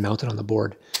go ahead and mount it on the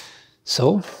board.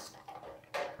 So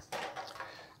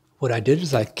what I did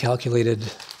is I calculated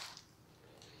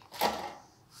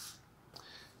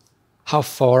how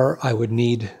far I would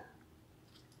need,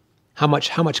 how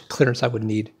much clearance I would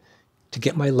need to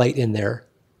get my light in there,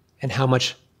 and how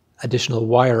much additional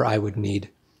wire I would need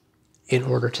in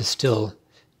order to still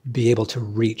be able to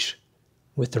reach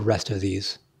with the rest of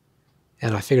these.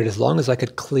 And I figured as long as I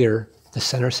could clear the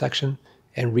center section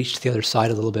and reach to the other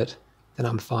side a little bit, then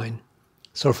I'm fine.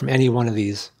 So from any one of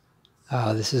these,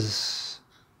 are these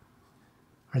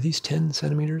 10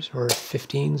 centimeters or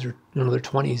 15s or no, they're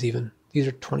 20s even. These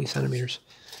are 20 centimeters.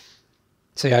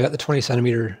 So yeah, I got the 20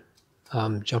 centimeter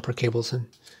jumper cables and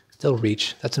they'll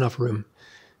reach. That's enough room.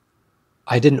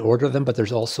 I didn't order them, but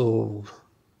there's also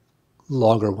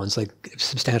longer ones, like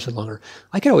substantially longer.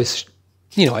 I could always,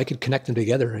 I could connect them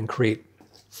together and create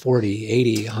 40,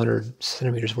 80, 100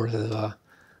 centimeters worth of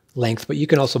length, but you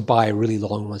can also buy really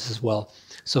long ones as well.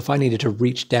 So if I needed to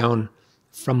reach down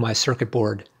from my circuit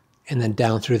board and then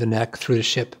down through the neck, through the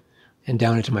ship, and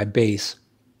down into my base,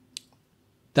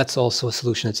 that's also a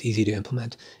solution that's easy to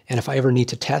implement. And if I ever need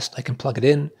to test, I can plug it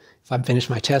in. If I'm finished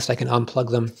my test, I can unplug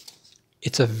them.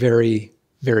 It's a very,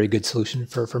 very good solution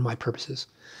for my purposes.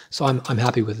 So I'm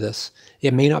happy with this.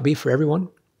 It may not be for everyone,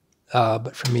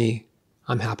 but for me,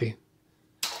 I'm happy.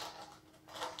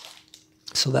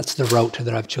 So that's the route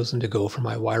that I've chosen to go for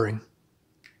my wiring.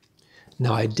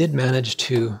 Now I did manage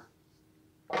to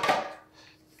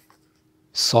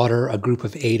solder a group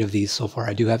of 8 of these so far.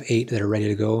 I do have 8 that are ready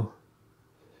to go.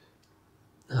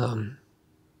 And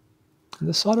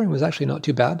the soldering was actually not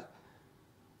too bad.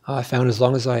 I found as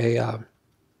long as I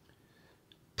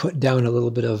put down a little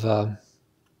bit of,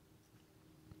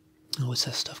 what's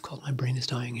that stuff called? My brain is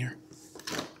dying here.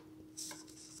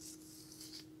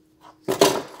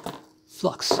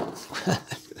 Flux.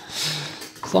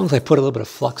 As long as I put a little bit of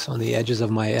flux on the edges of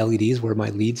my LEDs where my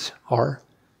leads are,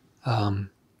 and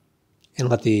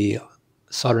let the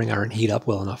soldering iron heat up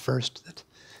well enough first, that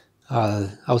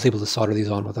I was able to solder these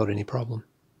on without any problem.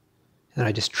 And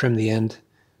I just trimmed the end.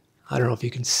 I don't know if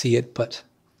you can see it, but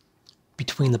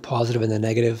between the positive and the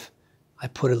negative, I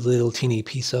put a little teeny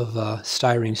piece of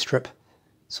styrene strip.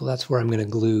 So that's where I'm going to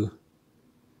glue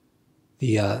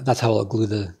the, that's how I'll glue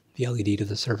the LED to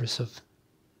the surface of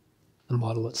the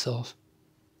model itself.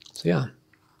 So yeah,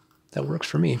 that works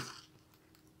for me.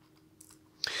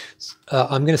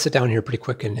 I'm going to sit down here pretty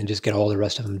quick and just get all the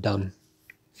rest of them done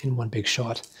in one big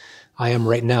shot. I am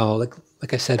right now,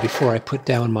 like I said before, I put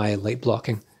down my light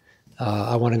blocking.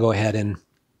 I want to go ahead and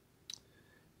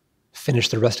finish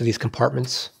the rest of these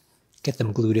compartments, get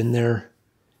them glued in there,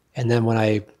 and then when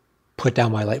I put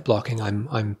down my light blocking,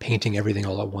 I'm painting everything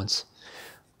all at once.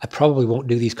 I probably won't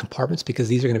do these compartments because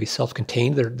these are going to be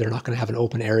self-contained. They're not going to have an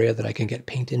open area that I can get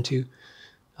paint into.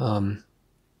 So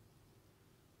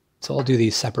I'll do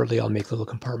these separately. I'll make little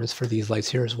compartments for these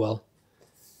lights here as well,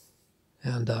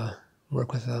 and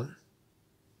work with that.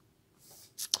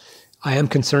 I am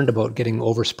concerned about getting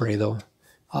overspray though.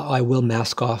 I will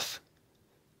mask off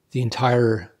the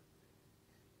entire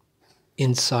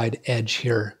inside edge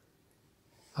here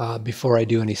before I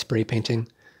do any spray painting.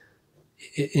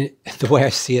 The way I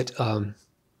see it,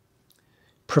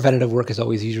 preventative work is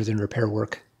always easier than repair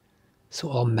work.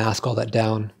 So I'll mask all that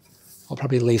down. I'll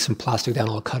probably lay some plastic down.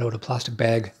 I'll cut out a plastic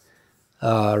bag,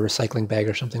 recycling bag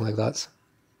or something like that.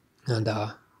 And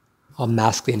I'll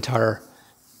mask the entire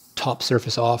top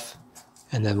surface off.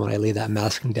 And then when I lay that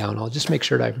masking down, I'll just make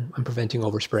sure that I'm preventing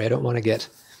overspray. I don't want to get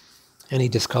any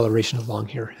discoloration along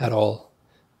here at all.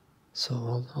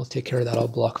 So I'll take care of that. I'll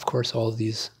block, of course, all of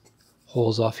these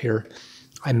holes off here.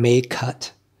 I may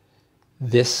cut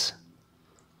this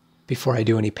before I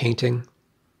do any painting,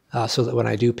 so that when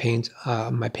I do paint,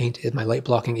 my light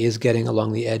blocking is getting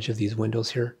along the edge of these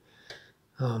windows here.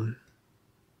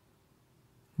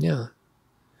 Yeah.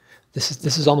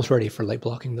 This is almost ready for light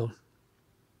blocking though.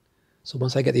 So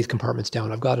once I get these compartments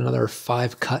down, I've got another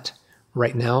 5 cut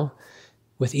right now.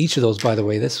 With each of those, by the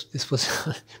way, this was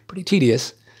pretty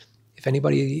tedious. If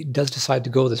anybody does decide to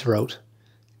go this route,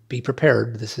 be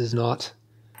prepared. This is not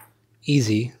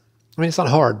easy. I mean, it's not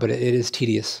hard, but it is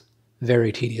tedious,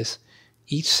 very tedious.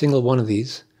 Each single one of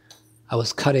these, I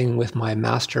was cutting with my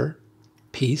master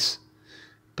piece,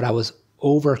 but I was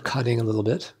over cutting a little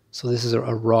bit. So this is a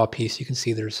raw piece. You can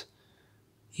see there's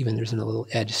a little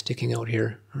edge sticking out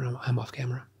here. I'm off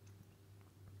camera.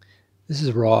 This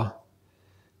is raw.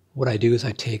 What I do is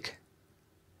I take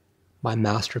my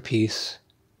masterpiece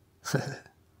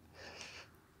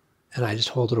and I just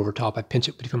hold it over top. I pinch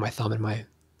it between my thumb and my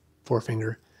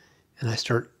forefinger, and I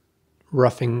start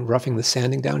roughing the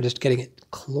sanding down, just getting it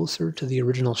closer to the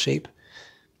original shape.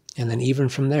 And then even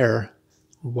from there,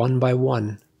 one by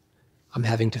one, I'm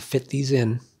having to fit these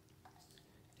in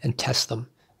and test them.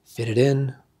 Fit it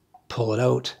in, pull it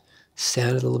out,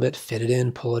 sand it a little bit, fit it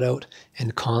in, pull it out,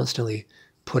 and constantly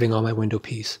putting on my window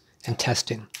piece and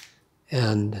testing.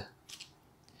 And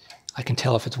I can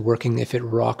tell if it's working, if it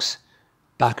rocks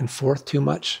back and forth too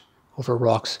much, or if it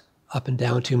rocks up and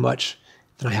down too much,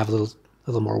 then I have a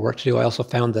little more work to do. I also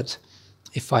found that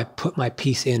if I put my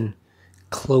piece in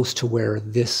close to where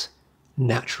this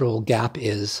natural gap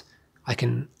is, I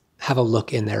can have a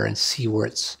look in there and see where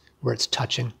it's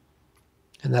touching.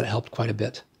 And that helped quite a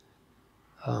bit.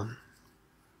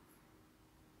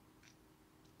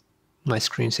 My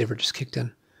screensaver just kicked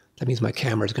in. That means my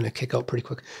camera is going to kick out pretty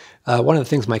quick. One of the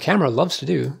things my camera loves to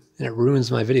do, and it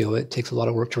ruins my video, it takes a lot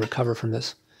of work to recover from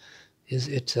this, is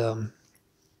it, let me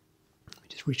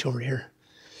just reach over here.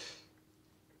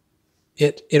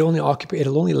 It'll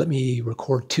only let me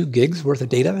record 2 gigs worth of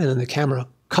data, and then the camera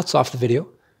cuts off the video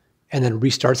and then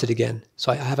restarts it again.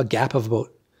 So I have a gap of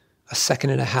about 1.5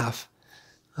 seconds.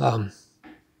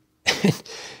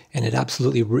 And it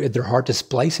absolutely, they're hard to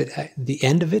splice. The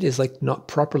end of it is like not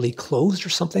properly closed or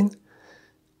something.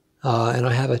 And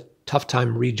I have a tough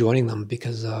time rejoining them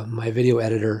because my video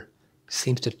editor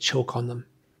seems to choke on them.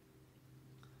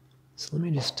 So let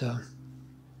me just, I'm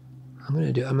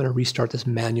going to restart this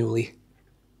manually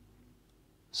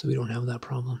so we don't have that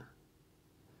problem.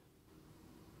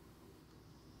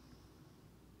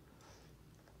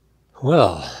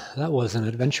 Well, that was an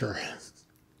adventure.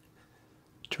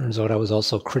 Turns out I was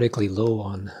also critically low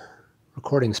on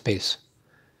recording space.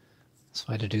 So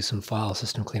I had to do some file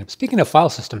system cleanup. Speaking of file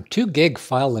system, 2 gig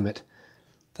file limit.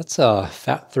 That's a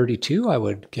FAT32, I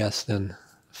would guess then.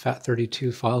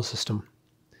 FAT32 file system.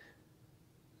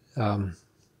 On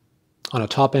a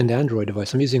top-end Android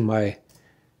device. I'm using my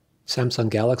Samsung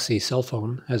Galaxy cell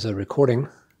phone as a recording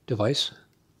device.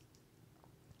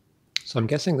 So I'm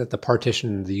guessing that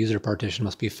the user partition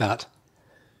must be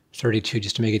FAT32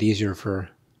 just to make it easier for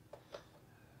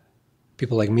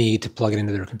people like me to plug it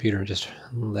into their computer and just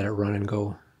let it run and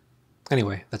go.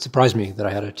 Anyway, that surprised me that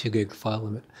I had a 2 gig file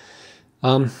limit.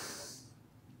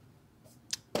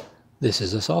 This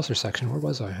is a saucer section. Where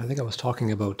was I? I think I was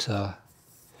talking about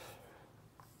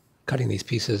cutting these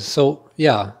pieces. So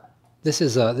yeah, this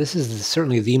is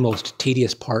certainly the most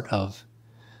tedious part of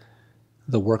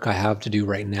the work I have to do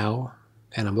right now,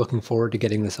 and I'm looking forward to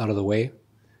getting this out of the way.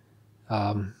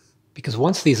 Because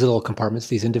once these little compartments,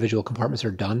 these individual compartments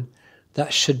are done,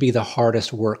 that should be the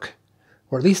hardest work,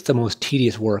 or at least the most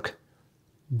tedious work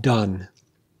done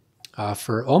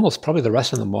for almost probably the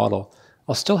rest of the model.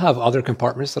 I'll still have other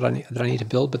compartments that I need to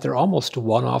build, but they're almost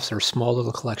one-offs or small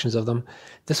little collections of them.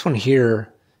 This one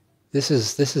here, this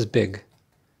is big.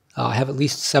 I have at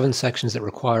least 7 sections that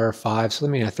require 5, so I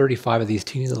mean 35 of these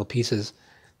teeny little pieces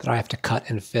that I have to cut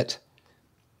and fit.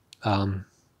 You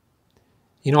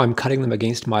know, I'm cutting them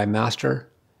against my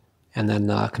master and then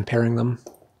comparing them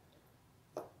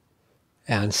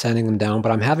and sanding them down,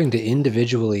 but I'm having to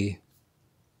individually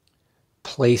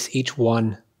place each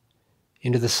one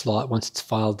into the slot once it's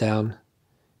filed down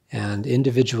and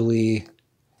individually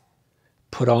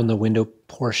put on the window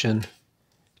portion,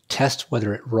 test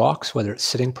whether it rocks, whether it's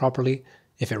sitting properly.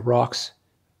 If it rocks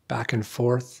back and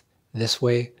forth this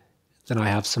way, then I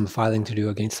have some filing to do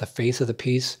against the face of the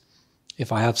piece.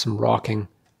 If I have some rocking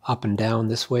up and down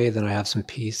this way, then I have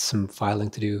some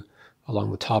filing to do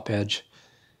along the top edge.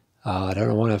 I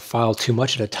don't want to file too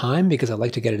much at a time because I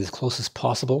like to get it as close as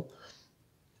possible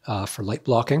for light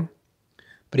blocking.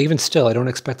 But even still, I don't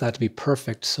expect that to be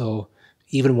perfect. So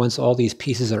even once all these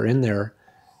pieces are in there,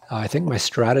 I think my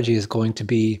strategy is going to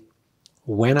be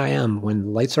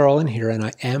when lights are all in here and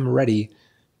I am ready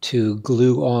to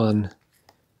glue on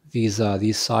these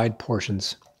side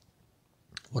portions,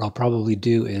 what I'll probably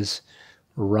do is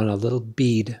run a little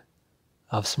bead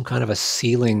of some kind of a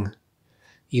sealing,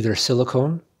 either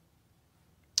silicone,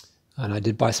 and I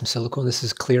did buy some silicone. This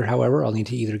is clear, however. I'll need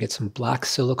to either get some black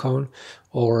silicone,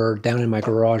 or down in my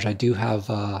garage I do have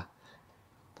a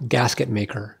gasket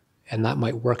maker, and that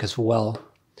might work as well.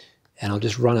 And I'll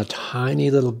just run a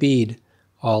tiny little bead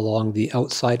all along the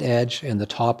outside edge and the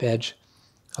top edge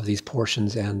of these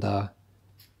portions, and then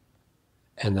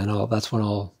that's when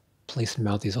I'll place and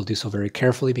mount these. I'll do so very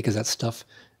carefully because that stuff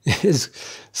is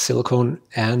silicone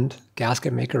and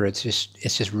gasket maker. It's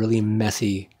just really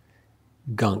messy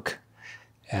gunk,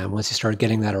 and once you start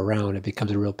getting that around, it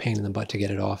becomes a real pain in the butt to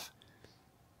get it off.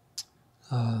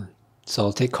 So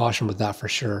I'll take caution with that for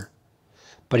sure.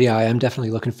 But yeah, I am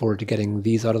definitely looking forward to getting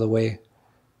these out of the way.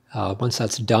 Once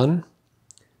that's done,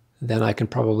 then I can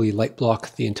probably light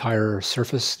block the entire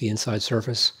surface, the inside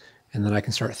surface, and then I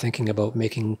can start thinking about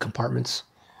making compartments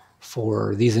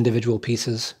for these individual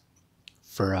pieces.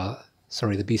 For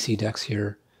the BC decks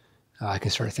here, I can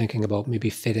start thinking about maybe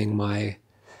fitting my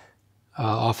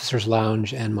officer's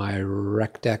lounge and my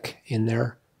rec deck in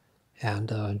there,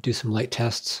 and do some light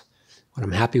tests. When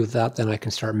I'm happy with that, then I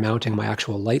can start mounting my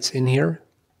actual lights in here,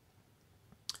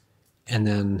 and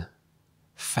then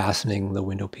fastening the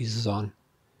window pieces on.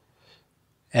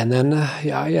 And then,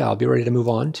 I'll be ready to move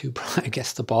on to, I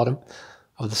guess, the bottom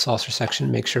of the saucer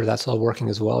section. Make sure that's all working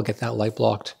as well. Get that light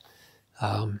blocked.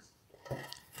 And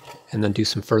then do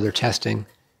some further testing.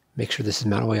 Make sure this is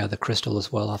mounted. Oh yeah, the crystal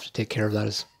as well. I'll have to take care of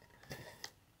that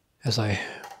as I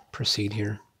proceed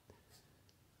here.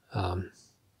 So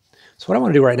what I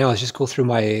want to do right now is just go through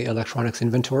my electronics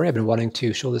inventory. I've been wanting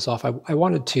to show this off. I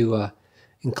wanted to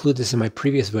include this in my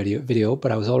previous video,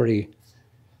 but I was already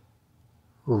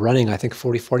running, I think,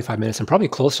 45 minutes. I'm probably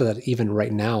close to that even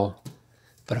right now.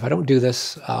 But if I don't do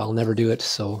this, I'll never do it.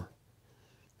 So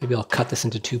maybe I'll cut this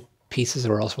into 2 pieces,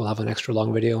 or else we'll have an extra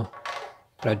long video.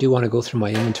 But I do want to go through my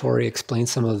inventory, explain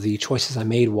some of the choices I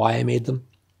made, why I made them,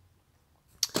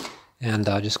 and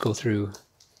just go through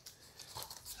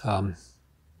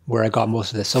where I got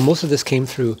most of this. So most of this came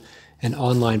through an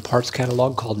online parts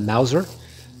catalog called Mauser.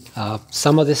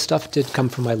 Some of this stuff did come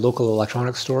from my local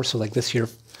electronics store. So like this here,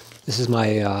 this is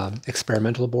my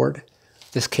experimental board.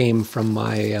 This came from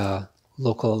my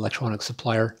local electronics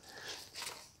supplier.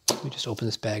 Let me just open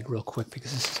this bag real quick,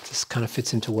 because this kind of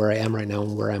fits into where I am right now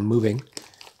and where I'm moving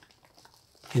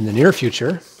in the near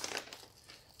future.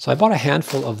 So I bought a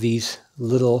handful of these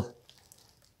little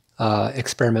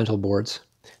experimental boards.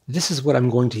 This is what I'm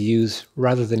going to use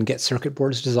rather than get circuit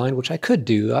boards designed, which I could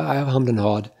do. I have hummed and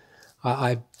hawed.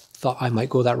 I thought I might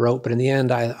go that route, but in the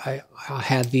end, I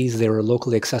had these. They were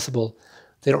locally accessible.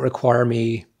 They don't require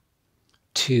me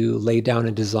to lay down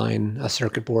and design a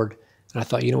circuit board. And I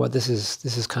thought, you know what, this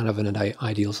is kind of an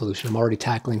ideal solution. I'm already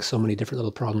tackling so many different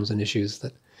little problems and issues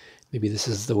that maybe this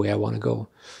is the way I want to go.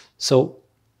 So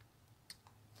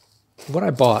what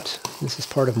I bought, this is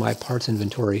part of my parts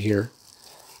inventory here.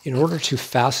 In order to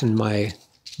fasten my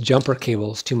jumper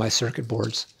cables to my circuit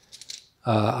boards,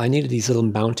 I needed these little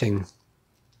mounting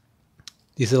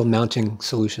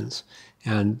solutions.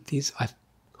 And these, I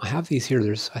have these here.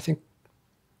 There's, I think,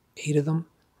 8 of them.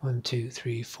 1, 2,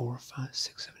 3, 4, 5,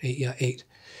 6, 7, 8. Yeah, 8.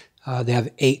 They have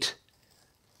 8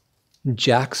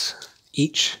 jacks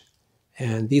each,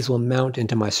 and these will mount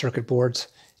into my circuit boards.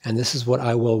 And this is what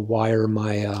I will wire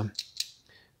my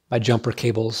my jumper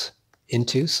cables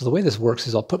into. So the way this works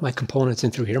is I'll put my components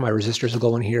in through here. My resistors will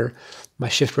go in here. My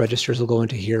shift registers will go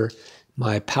into here.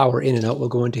 My power in and out will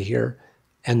go into here.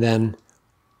 And then,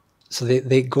 so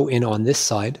they go in on this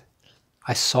side.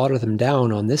 I solder them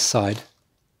down on this side.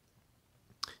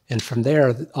 And from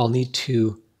there, I'll need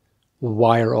to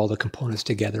wire all the components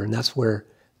together. And that's where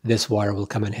this wire will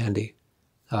come in handy.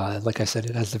 Like I said,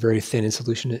 it has the very thin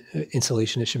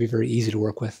insulation. It should be very easy to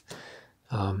work with.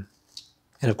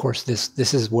 And of course,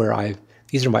 this is where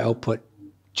these are my output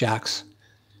jacks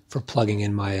for plugging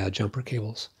in my jumper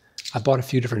cables. I bought a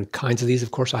few different kinds of these.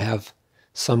 Of course, I have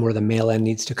some where the male end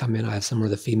needs to come in. I have some where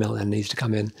the female end needs to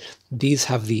come in. These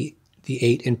have the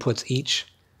 8 inputs each.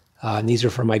 And these are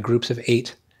for my groups of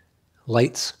 8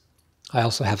 lights. I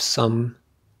also have some,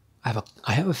 I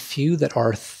have a few that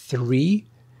are 3,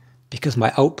 because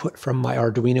my output from my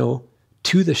Arduino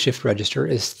to the shift register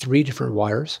is 3 different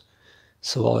wires.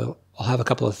 So I'll have a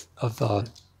couple of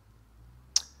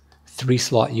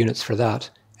 3-slot units for that.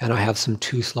 And I have some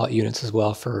 2-slot units as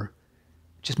well for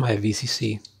just my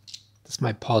VCC. That's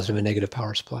my positive and negative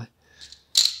power supply.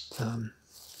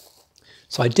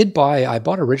 So I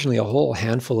bought originally a whole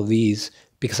handful of these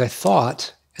because I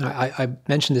thought, and I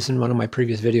mentioned this in one of my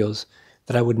previous videos,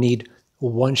 that I would need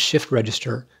 1 shift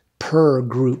register per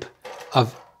group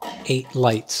of 8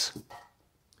 lights.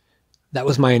 That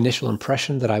was my initial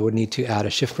impression, that I would need to add a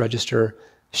shift register,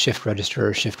 shift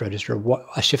register, shift register,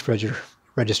 a shift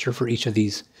register for each of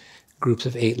these groups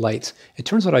of 8 lights. It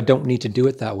turns out I don't need to do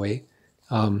it that way.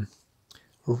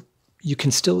 You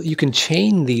can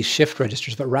chain these shift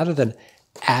registers, but rather than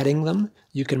adding them,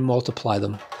 you can multiply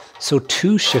them. So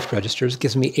 2 shift registers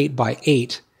gives me 8 by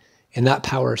 8, and that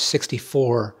powers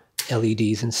 64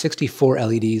 LEDs. And 64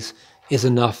 LEDs is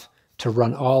enough to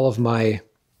run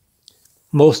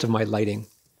most of my lighting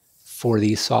for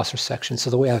these saucer sections. So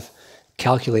the way I've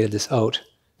calculated this out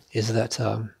is that,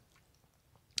 so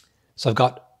I've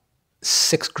got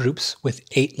 6 groups with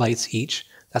 8 lights each.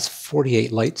 That's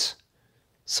 48 lights.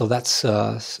 So that's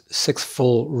 6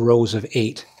 full rows of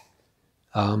 8.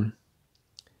 And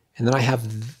then I have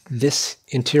this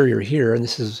interior here, and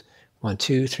this is 1,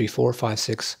 2, 3, 4, 5,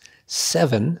 6,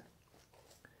 7.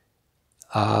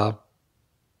 And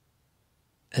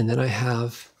then I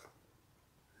have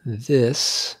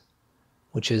this,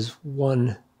 which is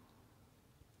 1,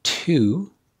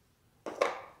 2,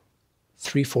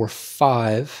 3, 4,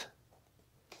 5.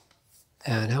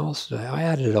 And how else did I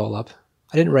added it all up.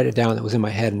 I didn't write it down. It was in my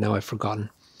head, and now I've forgotten.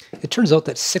 It turns out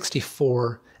that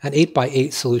 64, an 8 by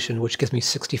 8 solution, which gives me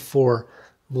 64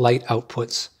 light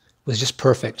outputs, was just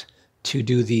perfect to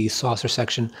do the saucer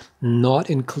section, not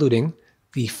including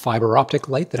the fiber optic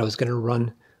light that I was going to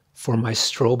run for my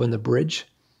strobe and the bridge.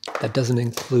 That doesn't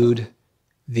include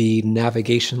the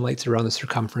navigation lights around the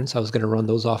circumference. I was going to run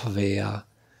those off of a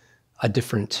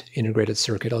different integrated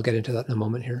circuit. I'll get into that in a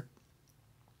moment here.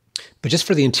 But just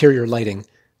for the interior lighting,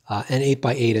 an 8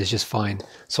 by 8 is just fine.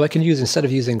 So I can use, instead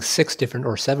of using 6 different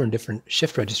or 7 different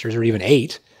shift registers, or even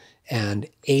 8, and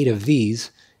 8 of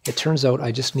these, it turns out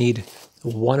I just need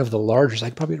one of the largest. I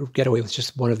could probably get away with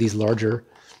just one of these larger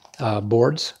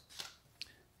boards,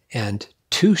 and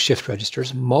 2 shift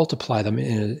registers, multiply them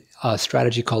in a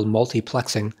strategy called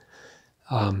multiplexing.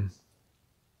 And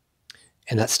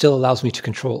that still allows me to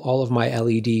control all of my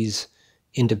LEDs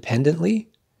independently.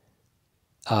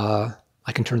 I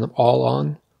can turn them all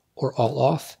on or all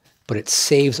off, but it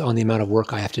saves on the amount of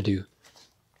work I have to do,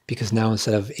 because now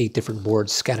instead of 8 different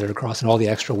boards scattered across and all the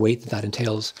extra weight that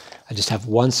entails, I just have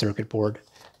one circuit board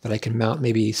that I can mount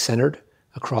maybe centered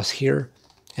across here,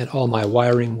 and all my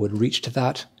wiring would reach to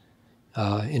that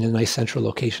in a nice central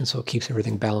location, so it keeps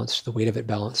everything balanced, the weight of it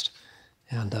balanced,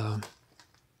 and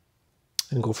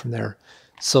go from there.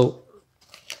 So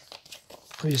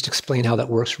let me just explain how that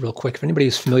works real quick. If anybody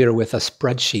is familiar with a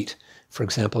spreadsheet, for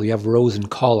example, you have rows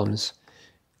and columns.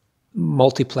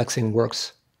 Multiplexing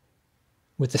works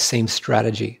with the same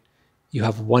strategy. You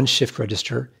have one shift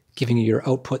register giving you your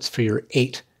outputs for your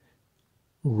 8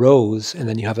 rows, and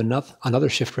then you have another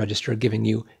shift register giving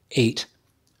you 8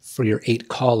 for your 8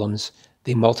 columns.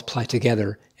 They multiply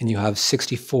together, and you have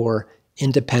 64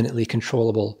 independently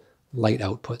controllable light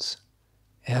outputs.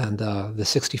 And the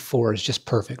 64 is just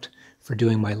perfect for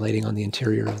doing my lighting on the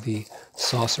interior of the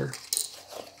saucer.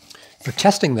 For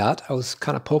testing that, I was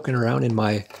kind of poking around in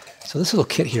so this little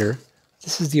kit here,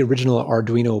 this is the original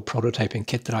Arduino prototyping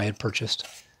kit that I had purchased.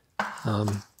 I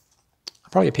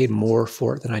probably paid more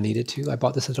for it than I needed to. I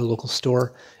bought this at a local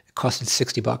store. It costed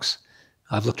 60 bucks.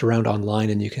 I've looked around online,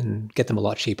 and you can get them a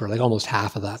lot cheaper, like almost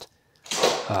half of that.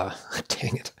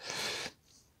 Dang it.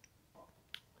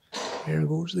 There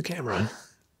goes the camera.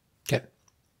 Okay.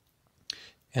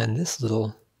 And this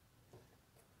little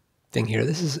thing here,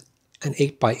 this is an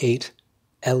 8 by 8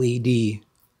 LED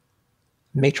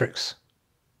matrix.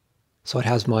 So it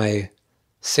has my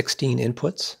 16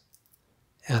 inputs,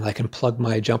 and I can plug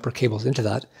my jumper cables into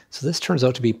that. So this turns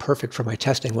out to be perfect for my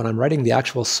testing. When I'm writing the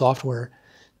actual software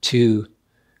to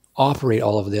operate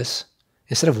all of this,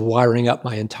 instead of wiring up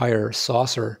my entire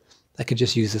saucer, I could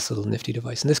just use this little nifty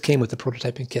device. And this came with the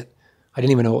prototyping kit. I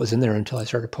didn't even know what was in there until I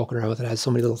started poking around with it. It has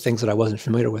so many little things that I wasn't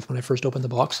familiar with when I first opened the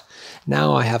box.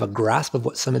 Now I have a grasp of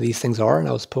what some of these things are, and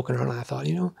I was poking around and I thought,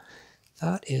 you know,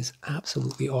 that is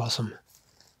absolutely awesome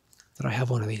that I have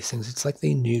one of these things. It's like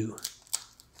they knew.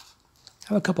 I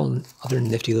have a couple other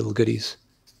nifty little goodies.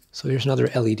 So here's another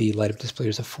LED light-up display.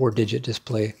 Here's a 4-digit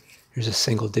display. Here's a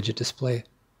single-digit display.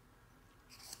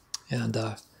 And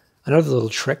another little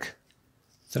trick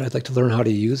that I'd like to learn how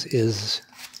to use is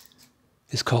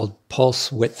called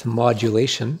pulse width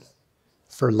modulation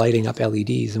for lighting up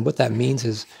LEDs. And what that means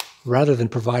is, rather than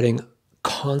providing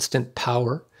constant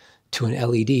power to an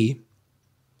LED,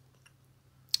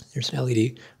 there's an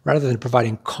LED, rather than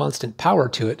providing constant power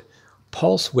to it,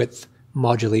 pulse width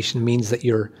modulation means that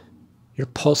you're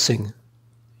pulsing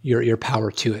your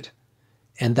power to it.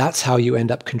 And that's how you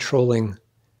end up controlling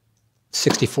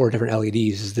 64 different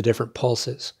LEDs, is the different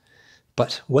pulses.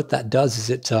 But what that does is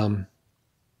it,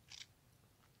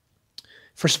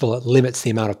 first of all, it limits the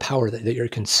amount of power that you're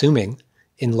consuming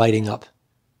in lighting up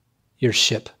your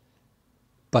ship.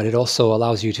 But it also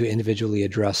allows you to individually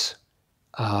address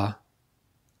all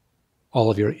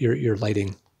of your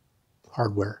lighting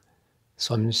hardware.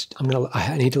 So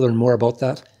I need to learn more about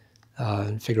that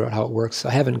and figure out how it works.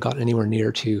 I haven't gotten anywhere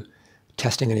near to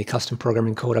testing any custom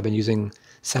programming code. I've been using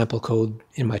sample code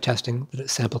in my testing,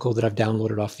 sample code that I've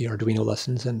downloaded off the Arduino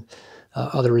lessons and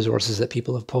other resources that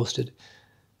people have posted.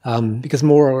 Because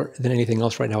more than anything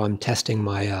else right now, I'm testing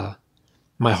my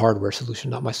my hardware solution,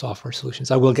 not my software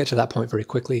solutions. I will get to that point very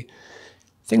quickly.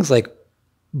 Things like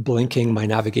blinking my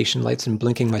navigation lights and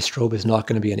blinking my strobe is not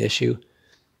going to be an issue.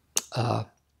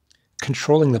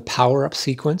 Controlling the power-up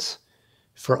sequence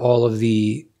for all of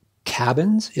the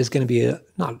cabins is going to be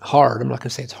not hard. I'm not going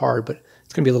to say it's hard, but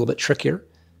it's going to be a little bit trickier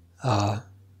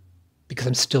because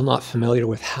I'm still not familiar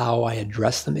with how I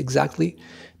address them exactly.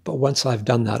 But once I've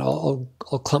done that, I'll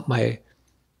clump my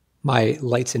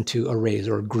lights into arrays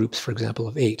or groups, for example,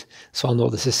 of 8. So I'll know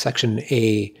this is section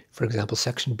A, for example,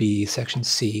 section B, section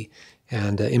C,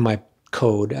 and in my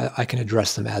code, I can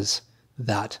address them as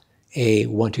that. A,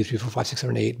 1, 2, 3, 4, 5, 6,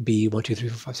 7, 8, B, 1, 2, 3,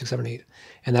 4, 5, 6, 7, 8.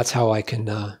 And that's how I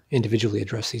can individually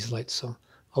address these lights. So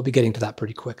I'll be getting to that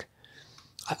pretty quick.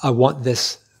 I want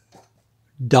this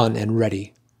done and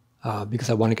ready because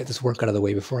I want to get this work out of the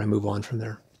way before I move on from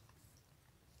there.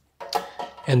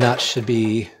 And that should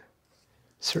be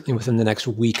certainly within the next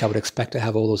week. I would expect to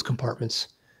have all those compartments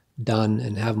done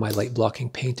and have my light blocking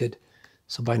painted.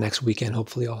 So by next weekend,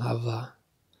 hopefully I'll have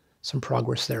some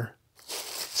progress there.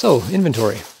 So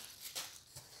inventory.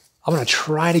 I'm going to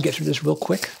try to get through this real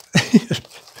quick.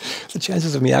 The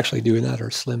chances of me actually doing that are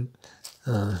slim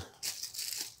because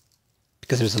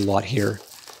there's a lot here.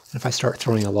 And if I start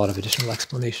throwing a lot of additional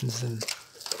explanations, then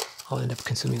I'll end up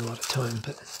consuming a lot of time.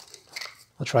 But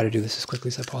I'll try to do this as quickly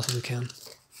as I possibly can.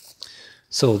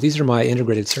 So these are my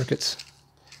integrated circuits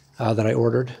that I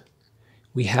ordered.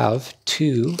 We have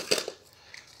 2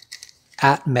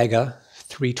 ATmega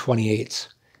 328s.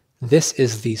 This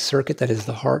is the circuit that is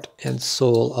the heart and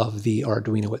soul of the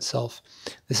Arduino itself.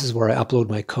 This is where I upload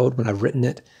my code when I've written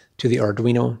it to the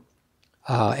Arduino,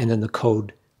 and then the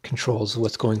code controls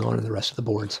what's going on in the rest of the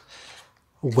boards.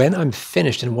 When I'm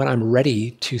finished and when I'm ready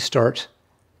to start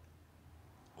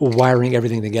wiring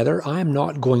everything together, I'm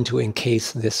not going to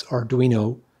encase this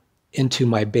Arduino into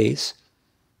my base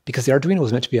because the Arduino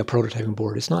was meant to be a prototyping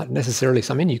board. It's not necessarily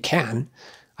something you can.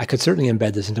 I could certainly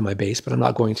embed this into my base, but I'm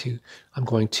not going to. I'm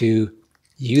going to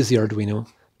use the Arduino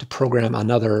to program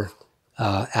another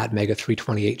ATmega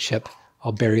 328 chip.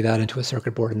 I'll bury that into a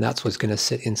circuit board, and that's what's going to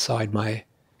sit inside my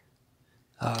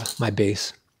my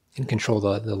base and control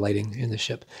the lighting in the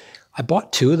ship. I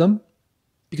bought 2 of them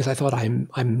because I thought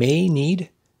I may need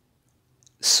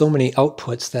so many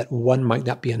outputs that one might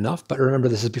not be enough. But remember,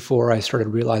 this is before I started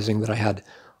realizing that I had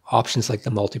options like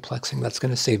the multiplexing. That's going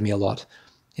to save me a lot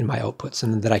in my outputs,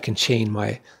 and that I can chain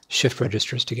my shift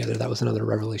registers together. That was another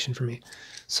revelation for me.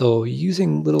 So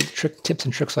using little tips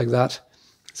and tricks like that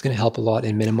is going to help a lot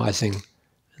in minimizing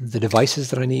the devices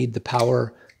that I need, the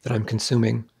power that I'm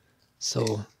consuming.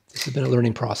 So this has been a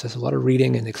learning process, a lot of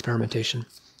reading and experimentation.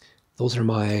 Those are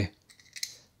my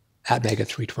ATmega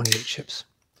 328 chips.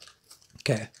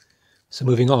 Okay, so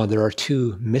moving on, there are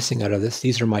 2 missing out of this.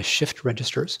 These are my shift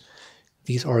registers.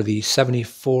 These are the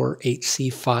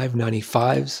 74HC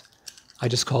 595s. I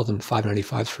just call them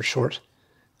 595s for short.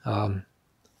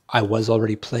 I was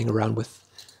already playing around with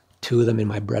 2 of them in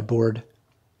my breadboard,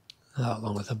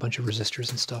 along with a bunch of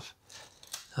resistors and stuff.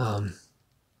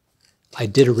 I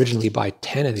did originally buy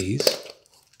 10 of these.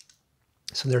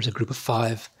 So there's a group of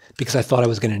 5 because I thought I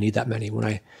was going to need that many.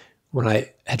 When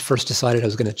I had first decided I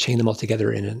was going to chain them all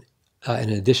together in an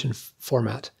addition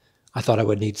format, I thought I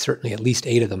would need certainly at least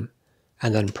 8 of them,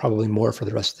 and then probably more for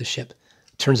the rest of the ship.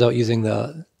 Turns out using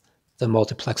the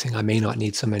multiplexing, I may not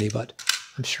need so many, but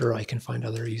I'm sure I can find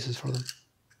other uses for them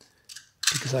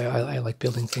because I like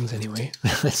building things anyway,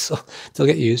 so they'll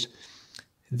get used.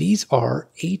 These are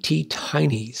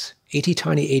AT-Tinys,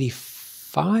 AT-Tiny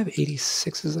 85,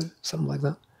 86, is it? Something like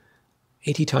that.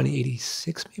 AT-Tiny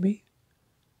 86 maybe?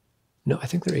 No, I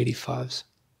think they're 85s.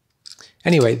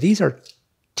 Anyway, these are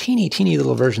teeny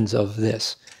little versions of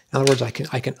this. In other words, I can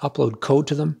upload code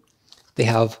to them. They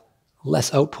have less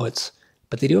outputs,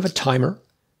 but they do have a timer.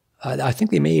 I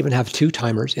think they may even have 2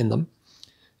 timers in them.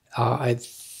 I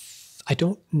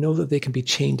don't know that they can be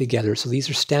chained together, so these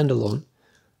are standalone.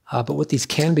 But what these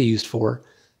can be used for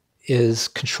is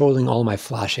controlling all my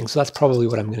flashing. So that's probably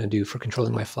what I'm going to do for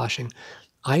controlling my flashing.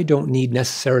 I don't need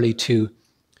necessarily to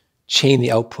chain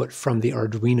the output from the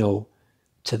Arduino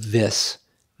to this.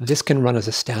 This can run as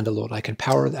a standalone.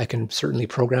 I can certainly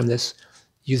program this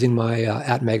using my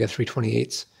Atmega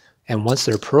 328s. And once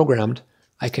they're programmed,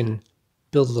 I can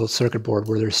build a little circuit board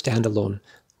where they're standalone,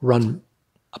 run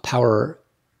a power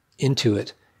into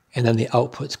it, and then the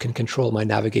outputs can control my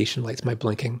navigation lights, my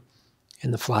blinking,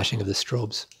 and the flashing of the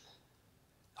strobes.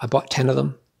 I bought 10 of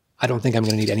them. I don't think I'm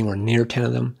going to need anywhere near 10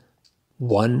 of them.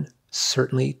 1,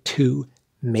 certainly. 2,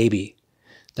 maybe.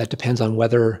 That depends on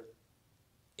whether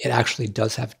it actually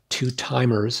does have 2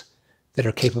 timers that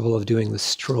are capable of doing the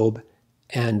strobe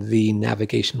and the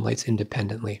navigation lights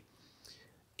independently.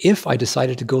 If I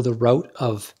decided to go the route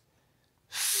of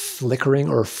flickering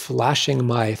or flashing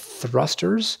my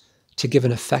thrusters to give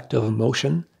an effect of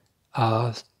motion,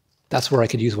 that's where I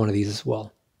could use one of these as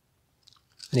well.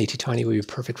 An AT-Tiny would be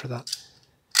perfect for that.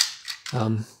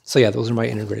 So yeah, those are my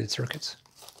integrated circuits.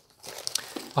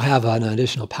 I have an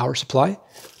additional power supply.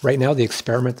 Right now, the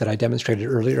experiment that I demonstrated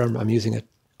earlier, I'm using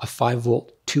a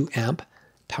 5-volt, 2-amp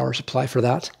power supply for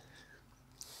that.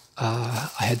 I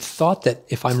had thought that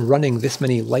if I'm running this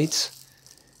many lights,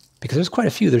 because there's quite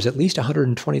a few, there's at least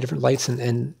 120 different lights,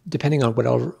 and depending on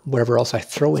whatever else I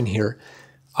throw in here,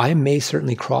 I may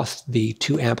certainly cross the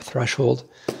 2-amp threshold.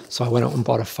 So I went out and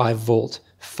bought a 5-volt,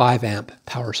 5-amp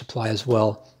power supply as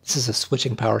well. This is a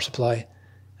switching power supply.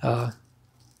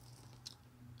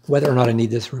 Whether or not I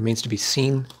need this remains to be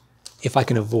seen. If I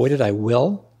can avoid it, I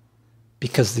will,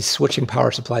 because the switching power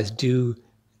supplies do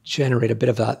generate a bit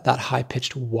of that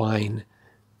high-pitched whine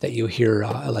that you hear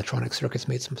electronic circuits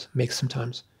make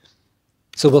sometimes.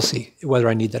 So we'll see whether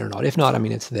I need that or not. If not, I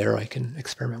mean, it's there. I can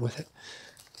experiment with it.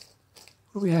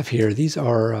 What do we have here? These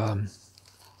are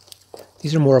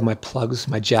more of my plugs,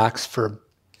 my jacks for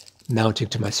mounting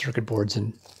to my circuit boards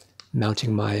and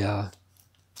mounting my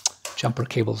jumper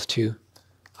cables too.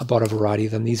 I bought a variety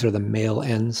of them. These are the male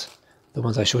ends. The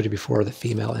ones I showed you before are the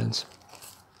female ends.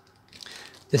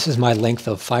 This is my length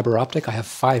of fiber optic. I have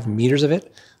 5 meters of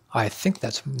it. I think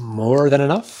that's more than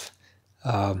enough.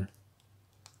 But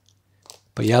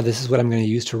yeah, this is what I'm going to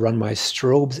use to run my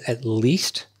strobes at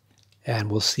least. And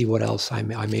we'll see what else. I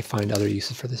may find other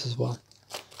uses for this as well.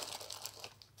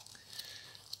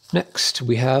 Next,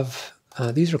 we have,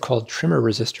 these are called trimmer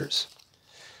resistors.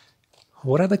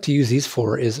 What I'd like to use these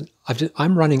for is,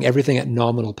 I'm running everything at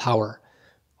nominal power.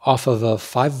 Off of a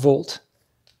 5-volt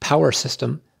power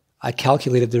system, I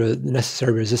calculated the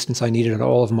necessary resistance I needed on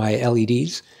all of my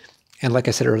LEDs. And like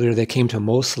I said earlier, they came to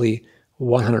mostly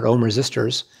 100 ohm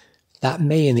resistors. That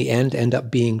may in the end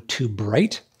up being too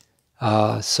bright.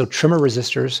 So trimmer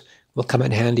resistors will come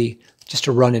in handy just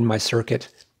to run in my circuit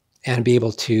and be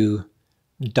able to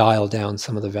dial down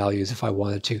some of the values if I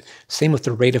wanted to. Same with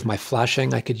the rate of my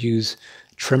flashing. I could use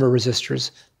trimmer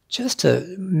resistors just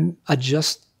to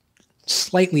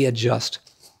slightly adjust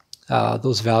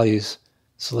those values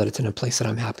so that it's in a place that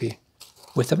I'm happy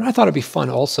with them. And I thought it'd be fun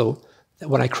also that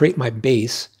when I create my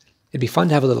base, it'd be fun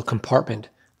to have a little compartment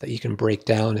that you can break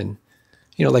down, and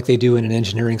like they do in an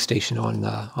engineering station on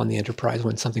the Enterprise.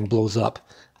 When something blows up,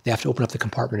 they have to open up the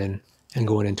compartment and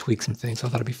go in and tweak some things. So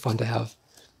I thought it'd be fun to have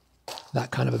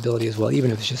that kind of ability as well,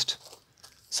 even if it's just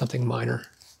something minor.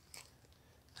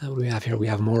 What do we have here? We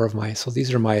have more of so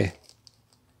these are my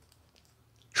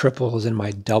triples and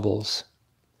my doubles.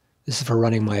 This is for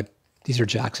running these are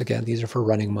jacks again. These are for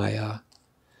running my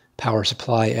power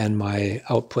supply and my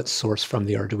output source from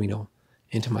the Arduino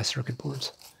into my circuit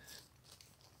boards.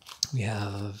 We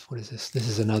have, what is this? This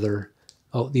is another,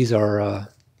 these are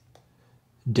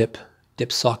dip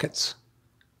sockets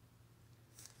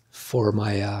for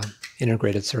my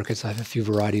integrated circuits. I have a few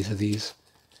varieties of these.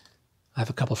 I have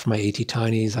a couple for my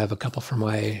AT-Tinys. I have a couple for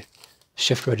my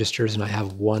shift registers, and I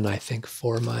have one, I think,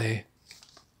 for my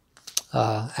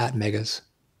Atmegas.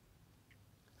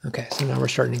 Okay, so now we're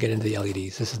starting to get into the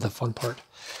LEDs. This is the fun part.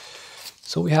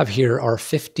 So what we have here are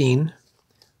 15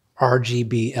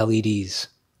 RGB LEDs.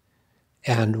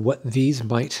 And what these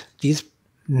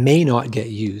may not get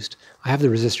used. I have the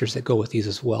resistors that go with these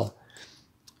as well.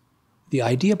 The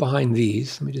idea behind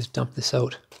these, let me just dump this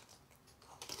out,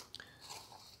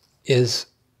 is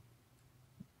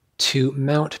to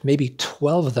mount maybe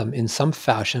 12 of them in some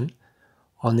fashion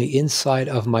on the inside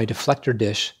of my deflector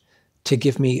dish to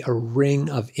give me a ring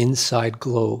of inside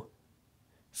glow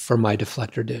for my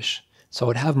deflector dish. So I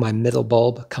would have my middle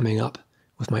bulb coming up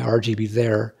with my RGB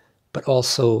there, but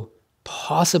also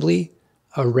possibly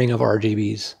a ring of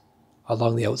RGBs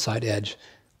along the outside edge.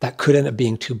 That could end up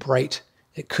being too bright.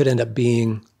 It could end up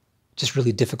being just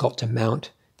really difficult to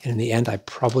mount. And in the end, I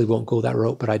probably won't go that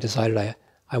route, but I decided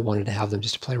I wanted to have them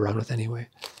just to play around with anyway.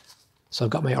 So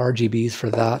I've got my RGBs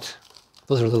for that.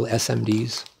 Those are little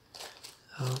SMDs.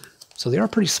 So they are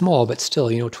pretty small, but still,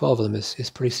 12 of them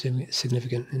is pretty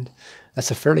significant. And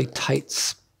that's a fairly tight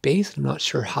space. I'm not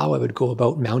sure how I would go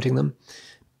about mounting them,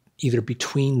 either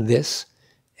between this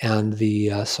and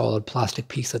the solid plastic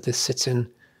piece that this sits in,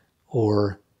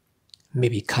 or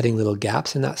maybe cutting little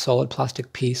gaps in that solid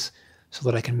plastic piece so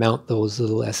that I can mount those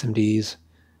little SMDs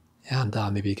and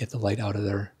maybe get the light out of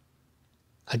there.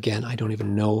 Again, I don't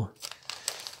even know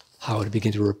how to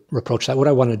begin to approach that. What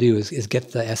I want to do is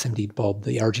get the SMD bulb,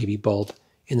 the RGB bulb,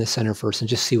 in the center first and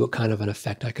just see what kind of an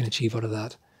effect I can achieve out of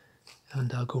that.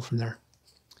 And I'll go from there.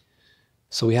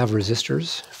 So we have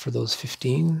resistors for those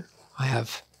 15. I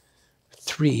have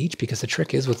 3 each because the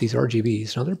trick is with these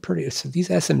RGBs, now they're pretty, so these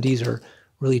SMDs are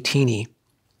really teeny.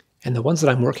 And the ones that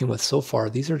I'm working with so far,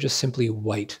 these are just simply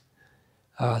white.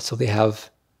 So they have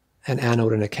an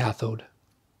anode and a cathode.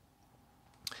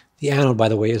 The anode, by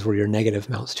the way, is where your negative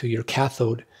mounts to. Your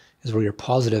cathode is where your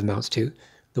positive mounts to.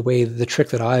 The trick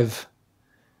that I've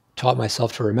taught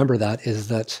myself to remember that is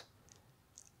that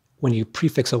when you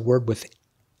prefix a word with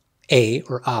a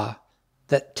or a,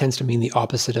 that tends to mean the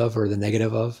opposite of or the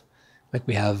negative of. Like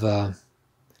we have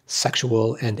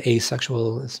sexual and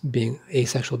asexual being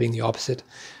the opposite.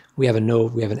 We have a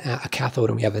node, we have a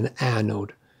cathode, and we have an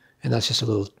anode. And that's just a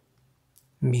little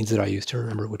means that I use to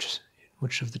remember which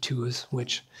of the two is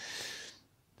which.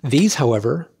 These,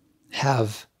 however,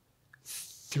 have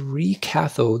 3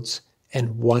 cathodes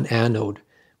and 1 anode,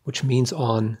 which means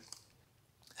on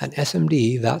an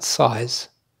SMD that size,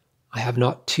 I have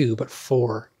not 2, but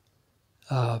 4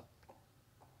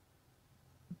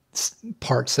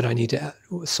 parts that I need to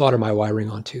solder my wiring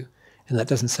onto. And that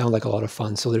doesn't sound like a lot of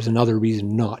fun, so there's another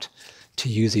reason not to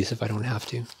use these if I don't have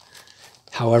to.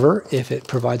 However, if it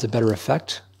provides a better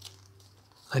effect,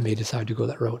 I may decide to go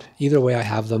that route. Either way, I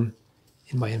have them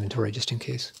in my inventory just in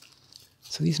case.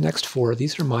 So these next 4,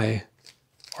 these are my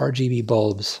RGB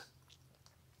bulbs.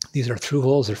 These are through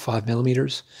holes, they're 5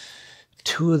 millimeters.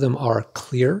 2 of them are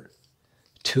clear,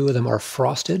 2 of them are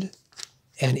frosted,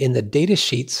 and in the data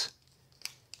sheets,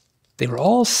 they were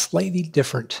all slightly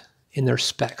different in their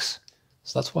specs.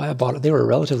 So that's why I bought it. They were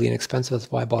relatively inexpensive, that's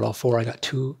why I bought all 4. I got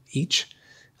 2 each.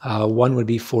 One would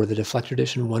be for the deflector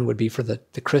edition, one would be for the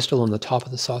crystal on the top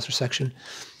of the saucer section,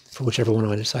 for whichever one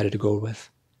I decided to go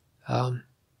with. I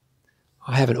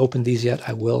haven't opened these yet.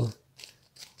 I will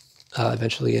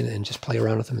eventually and just play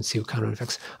around with them and see what kind of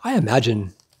effects. I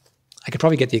imagine I could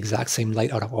probably get the exact same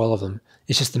light out of all of them.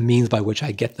 It's just the means by which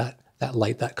I get that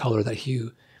light, that color, that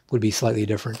hue would be slightly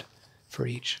different for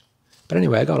each. But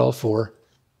anyway, I got all 4.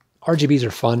 RGBs are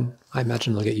fun. I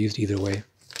imagine they'll get used either way.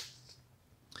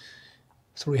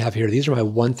 So what we have here, these are my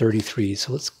 133s.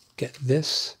 So let's get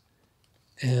this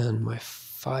and my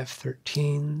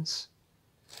 513s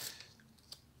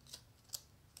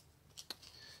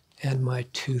and my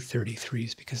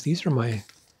 233s, because these are my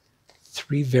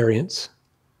 3 variants.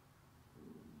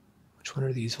 Which one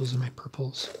are these? Those are my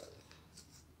purples.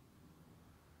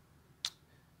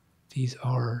 These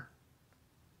are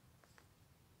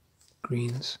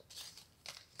greens.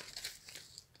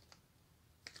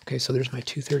 Okay, so there's my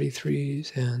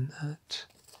 233s and that.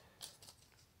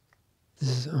 This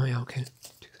is, oh yeah, okay.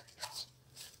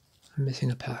 I'm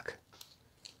missing a pack.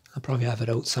 I'll probably have it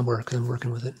out somewhere because I'm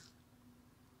working with it.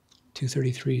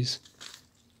 233s.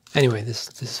 Anyway,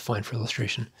 this is fine for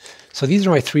illustration. So these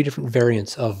are my 3 different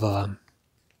variants of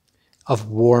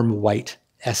warm white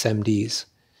SMDs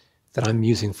that I'm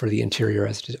using for the interior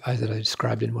as I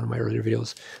described in one of my earlier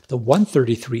videos. The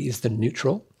 133 is the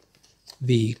neutral.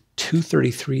 The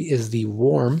 233 is the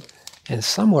warm, and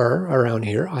somewhere around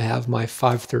here I have my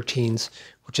 513s,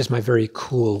 which is my very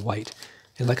cool white.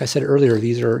 And like I said earlier,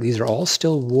 these are all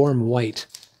still warm white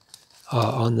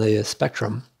on the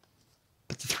spectrum,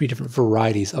 but the 3 different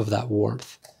varieties of that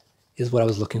warmth is what I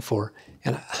was looking for.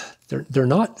 And they're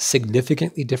not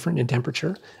significantly different in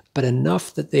temperature, but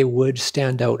enough that they would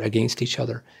stand out against each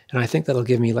other. And I think that'll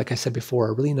give me, like I said before,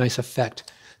 a really nice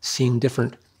effect, seeing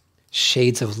different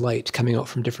shades of light coming out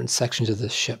from different sections of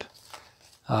this ship.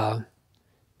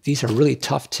 These are really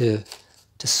tough to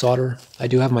solder. I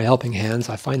do have my helping hands.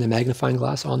 I find the magnifying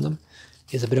glass on them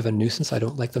is a bit of a nuisance. I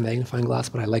don't like the magnifying glass,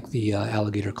 but I like the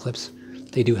alligator clips.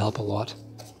 They do help a lot.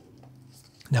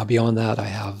 Now beyond that, I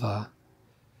have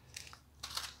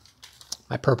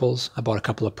my purples. I bought a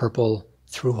couple of purple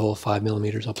through hole 5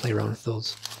 millimeters. I'll play around with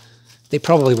those. They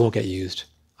probably won't get used.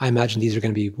 I imagine these are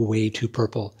going to be way too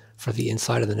purple for the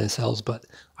inside of the nacelles, but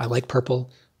I like purple,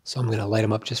 so I'm going to light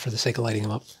them up just for the sake of lighting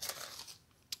them up.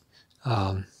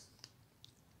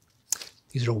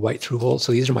 These are white through holes,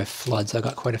 so these are my floods. I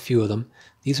got quite a few of them.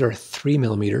 These are 3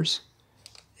 millimeters,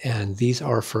 and these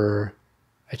are for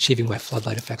achieving my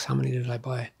floodlight effects. How many did I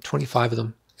buy? 25 of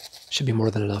them. Should be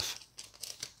more than enough.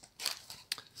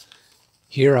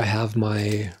 Here I have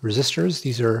my resistors.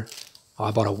 These are, oh,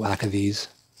 I bought a whack of these.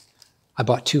 I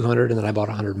bought 200 and then I bought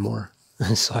 100 more.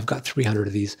 So I've got 300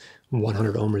 of these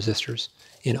 100 ohm resistors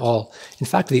in all. In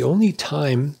fact, the only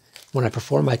time when I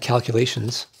performed my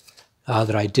calculations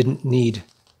that I didn't need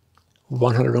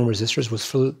 100 ohm resistors was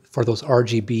for those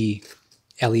RGB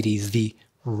LEDs. The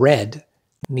red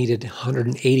needed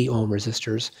 180 ohm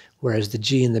resistors, whereas the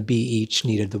G and the B each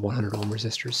needed the 100 ohm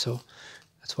resistors. So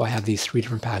that's why I have these 3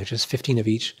 different packages, 15 of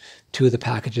each. 2 of the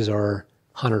packages are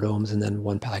 100 ohms, and then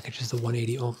 1 package is the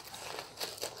 180 ohm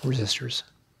resistors.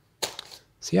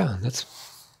 So yeah, that's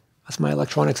my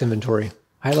electronics inventory.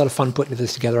 I had a lot of fun putting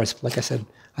this together. Like I said,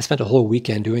 I spent a whole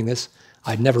weekend doing this.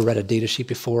 I'd never read a data sheet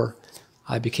before.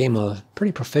 I became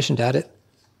pretty proficient at it.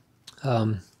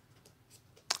 I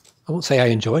won't say I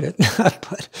enjoyed it,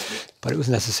 but it was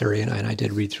necessary, and I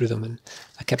did read through them, and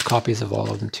I kept copies of all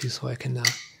of them too, so I can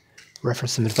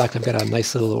reference them. In fact, I've got a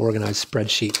nice little organized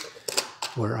spreadsheet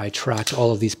where I tracked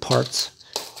all of these parts,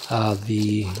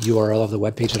 the URL of the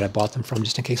webpage that I bought them from,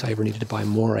 just in case I ever needed to buy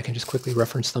more. I can just quickly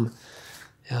reference them,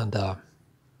 and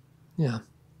yeah.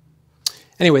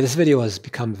 Anyway, this video has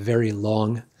become very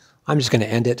long. I'm just going to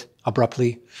end it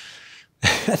abruptly.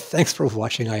 Thanks for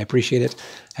watching. I appreciate it.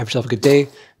 Have yourself a good day.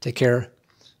 Take care.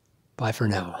 Bye for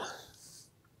now.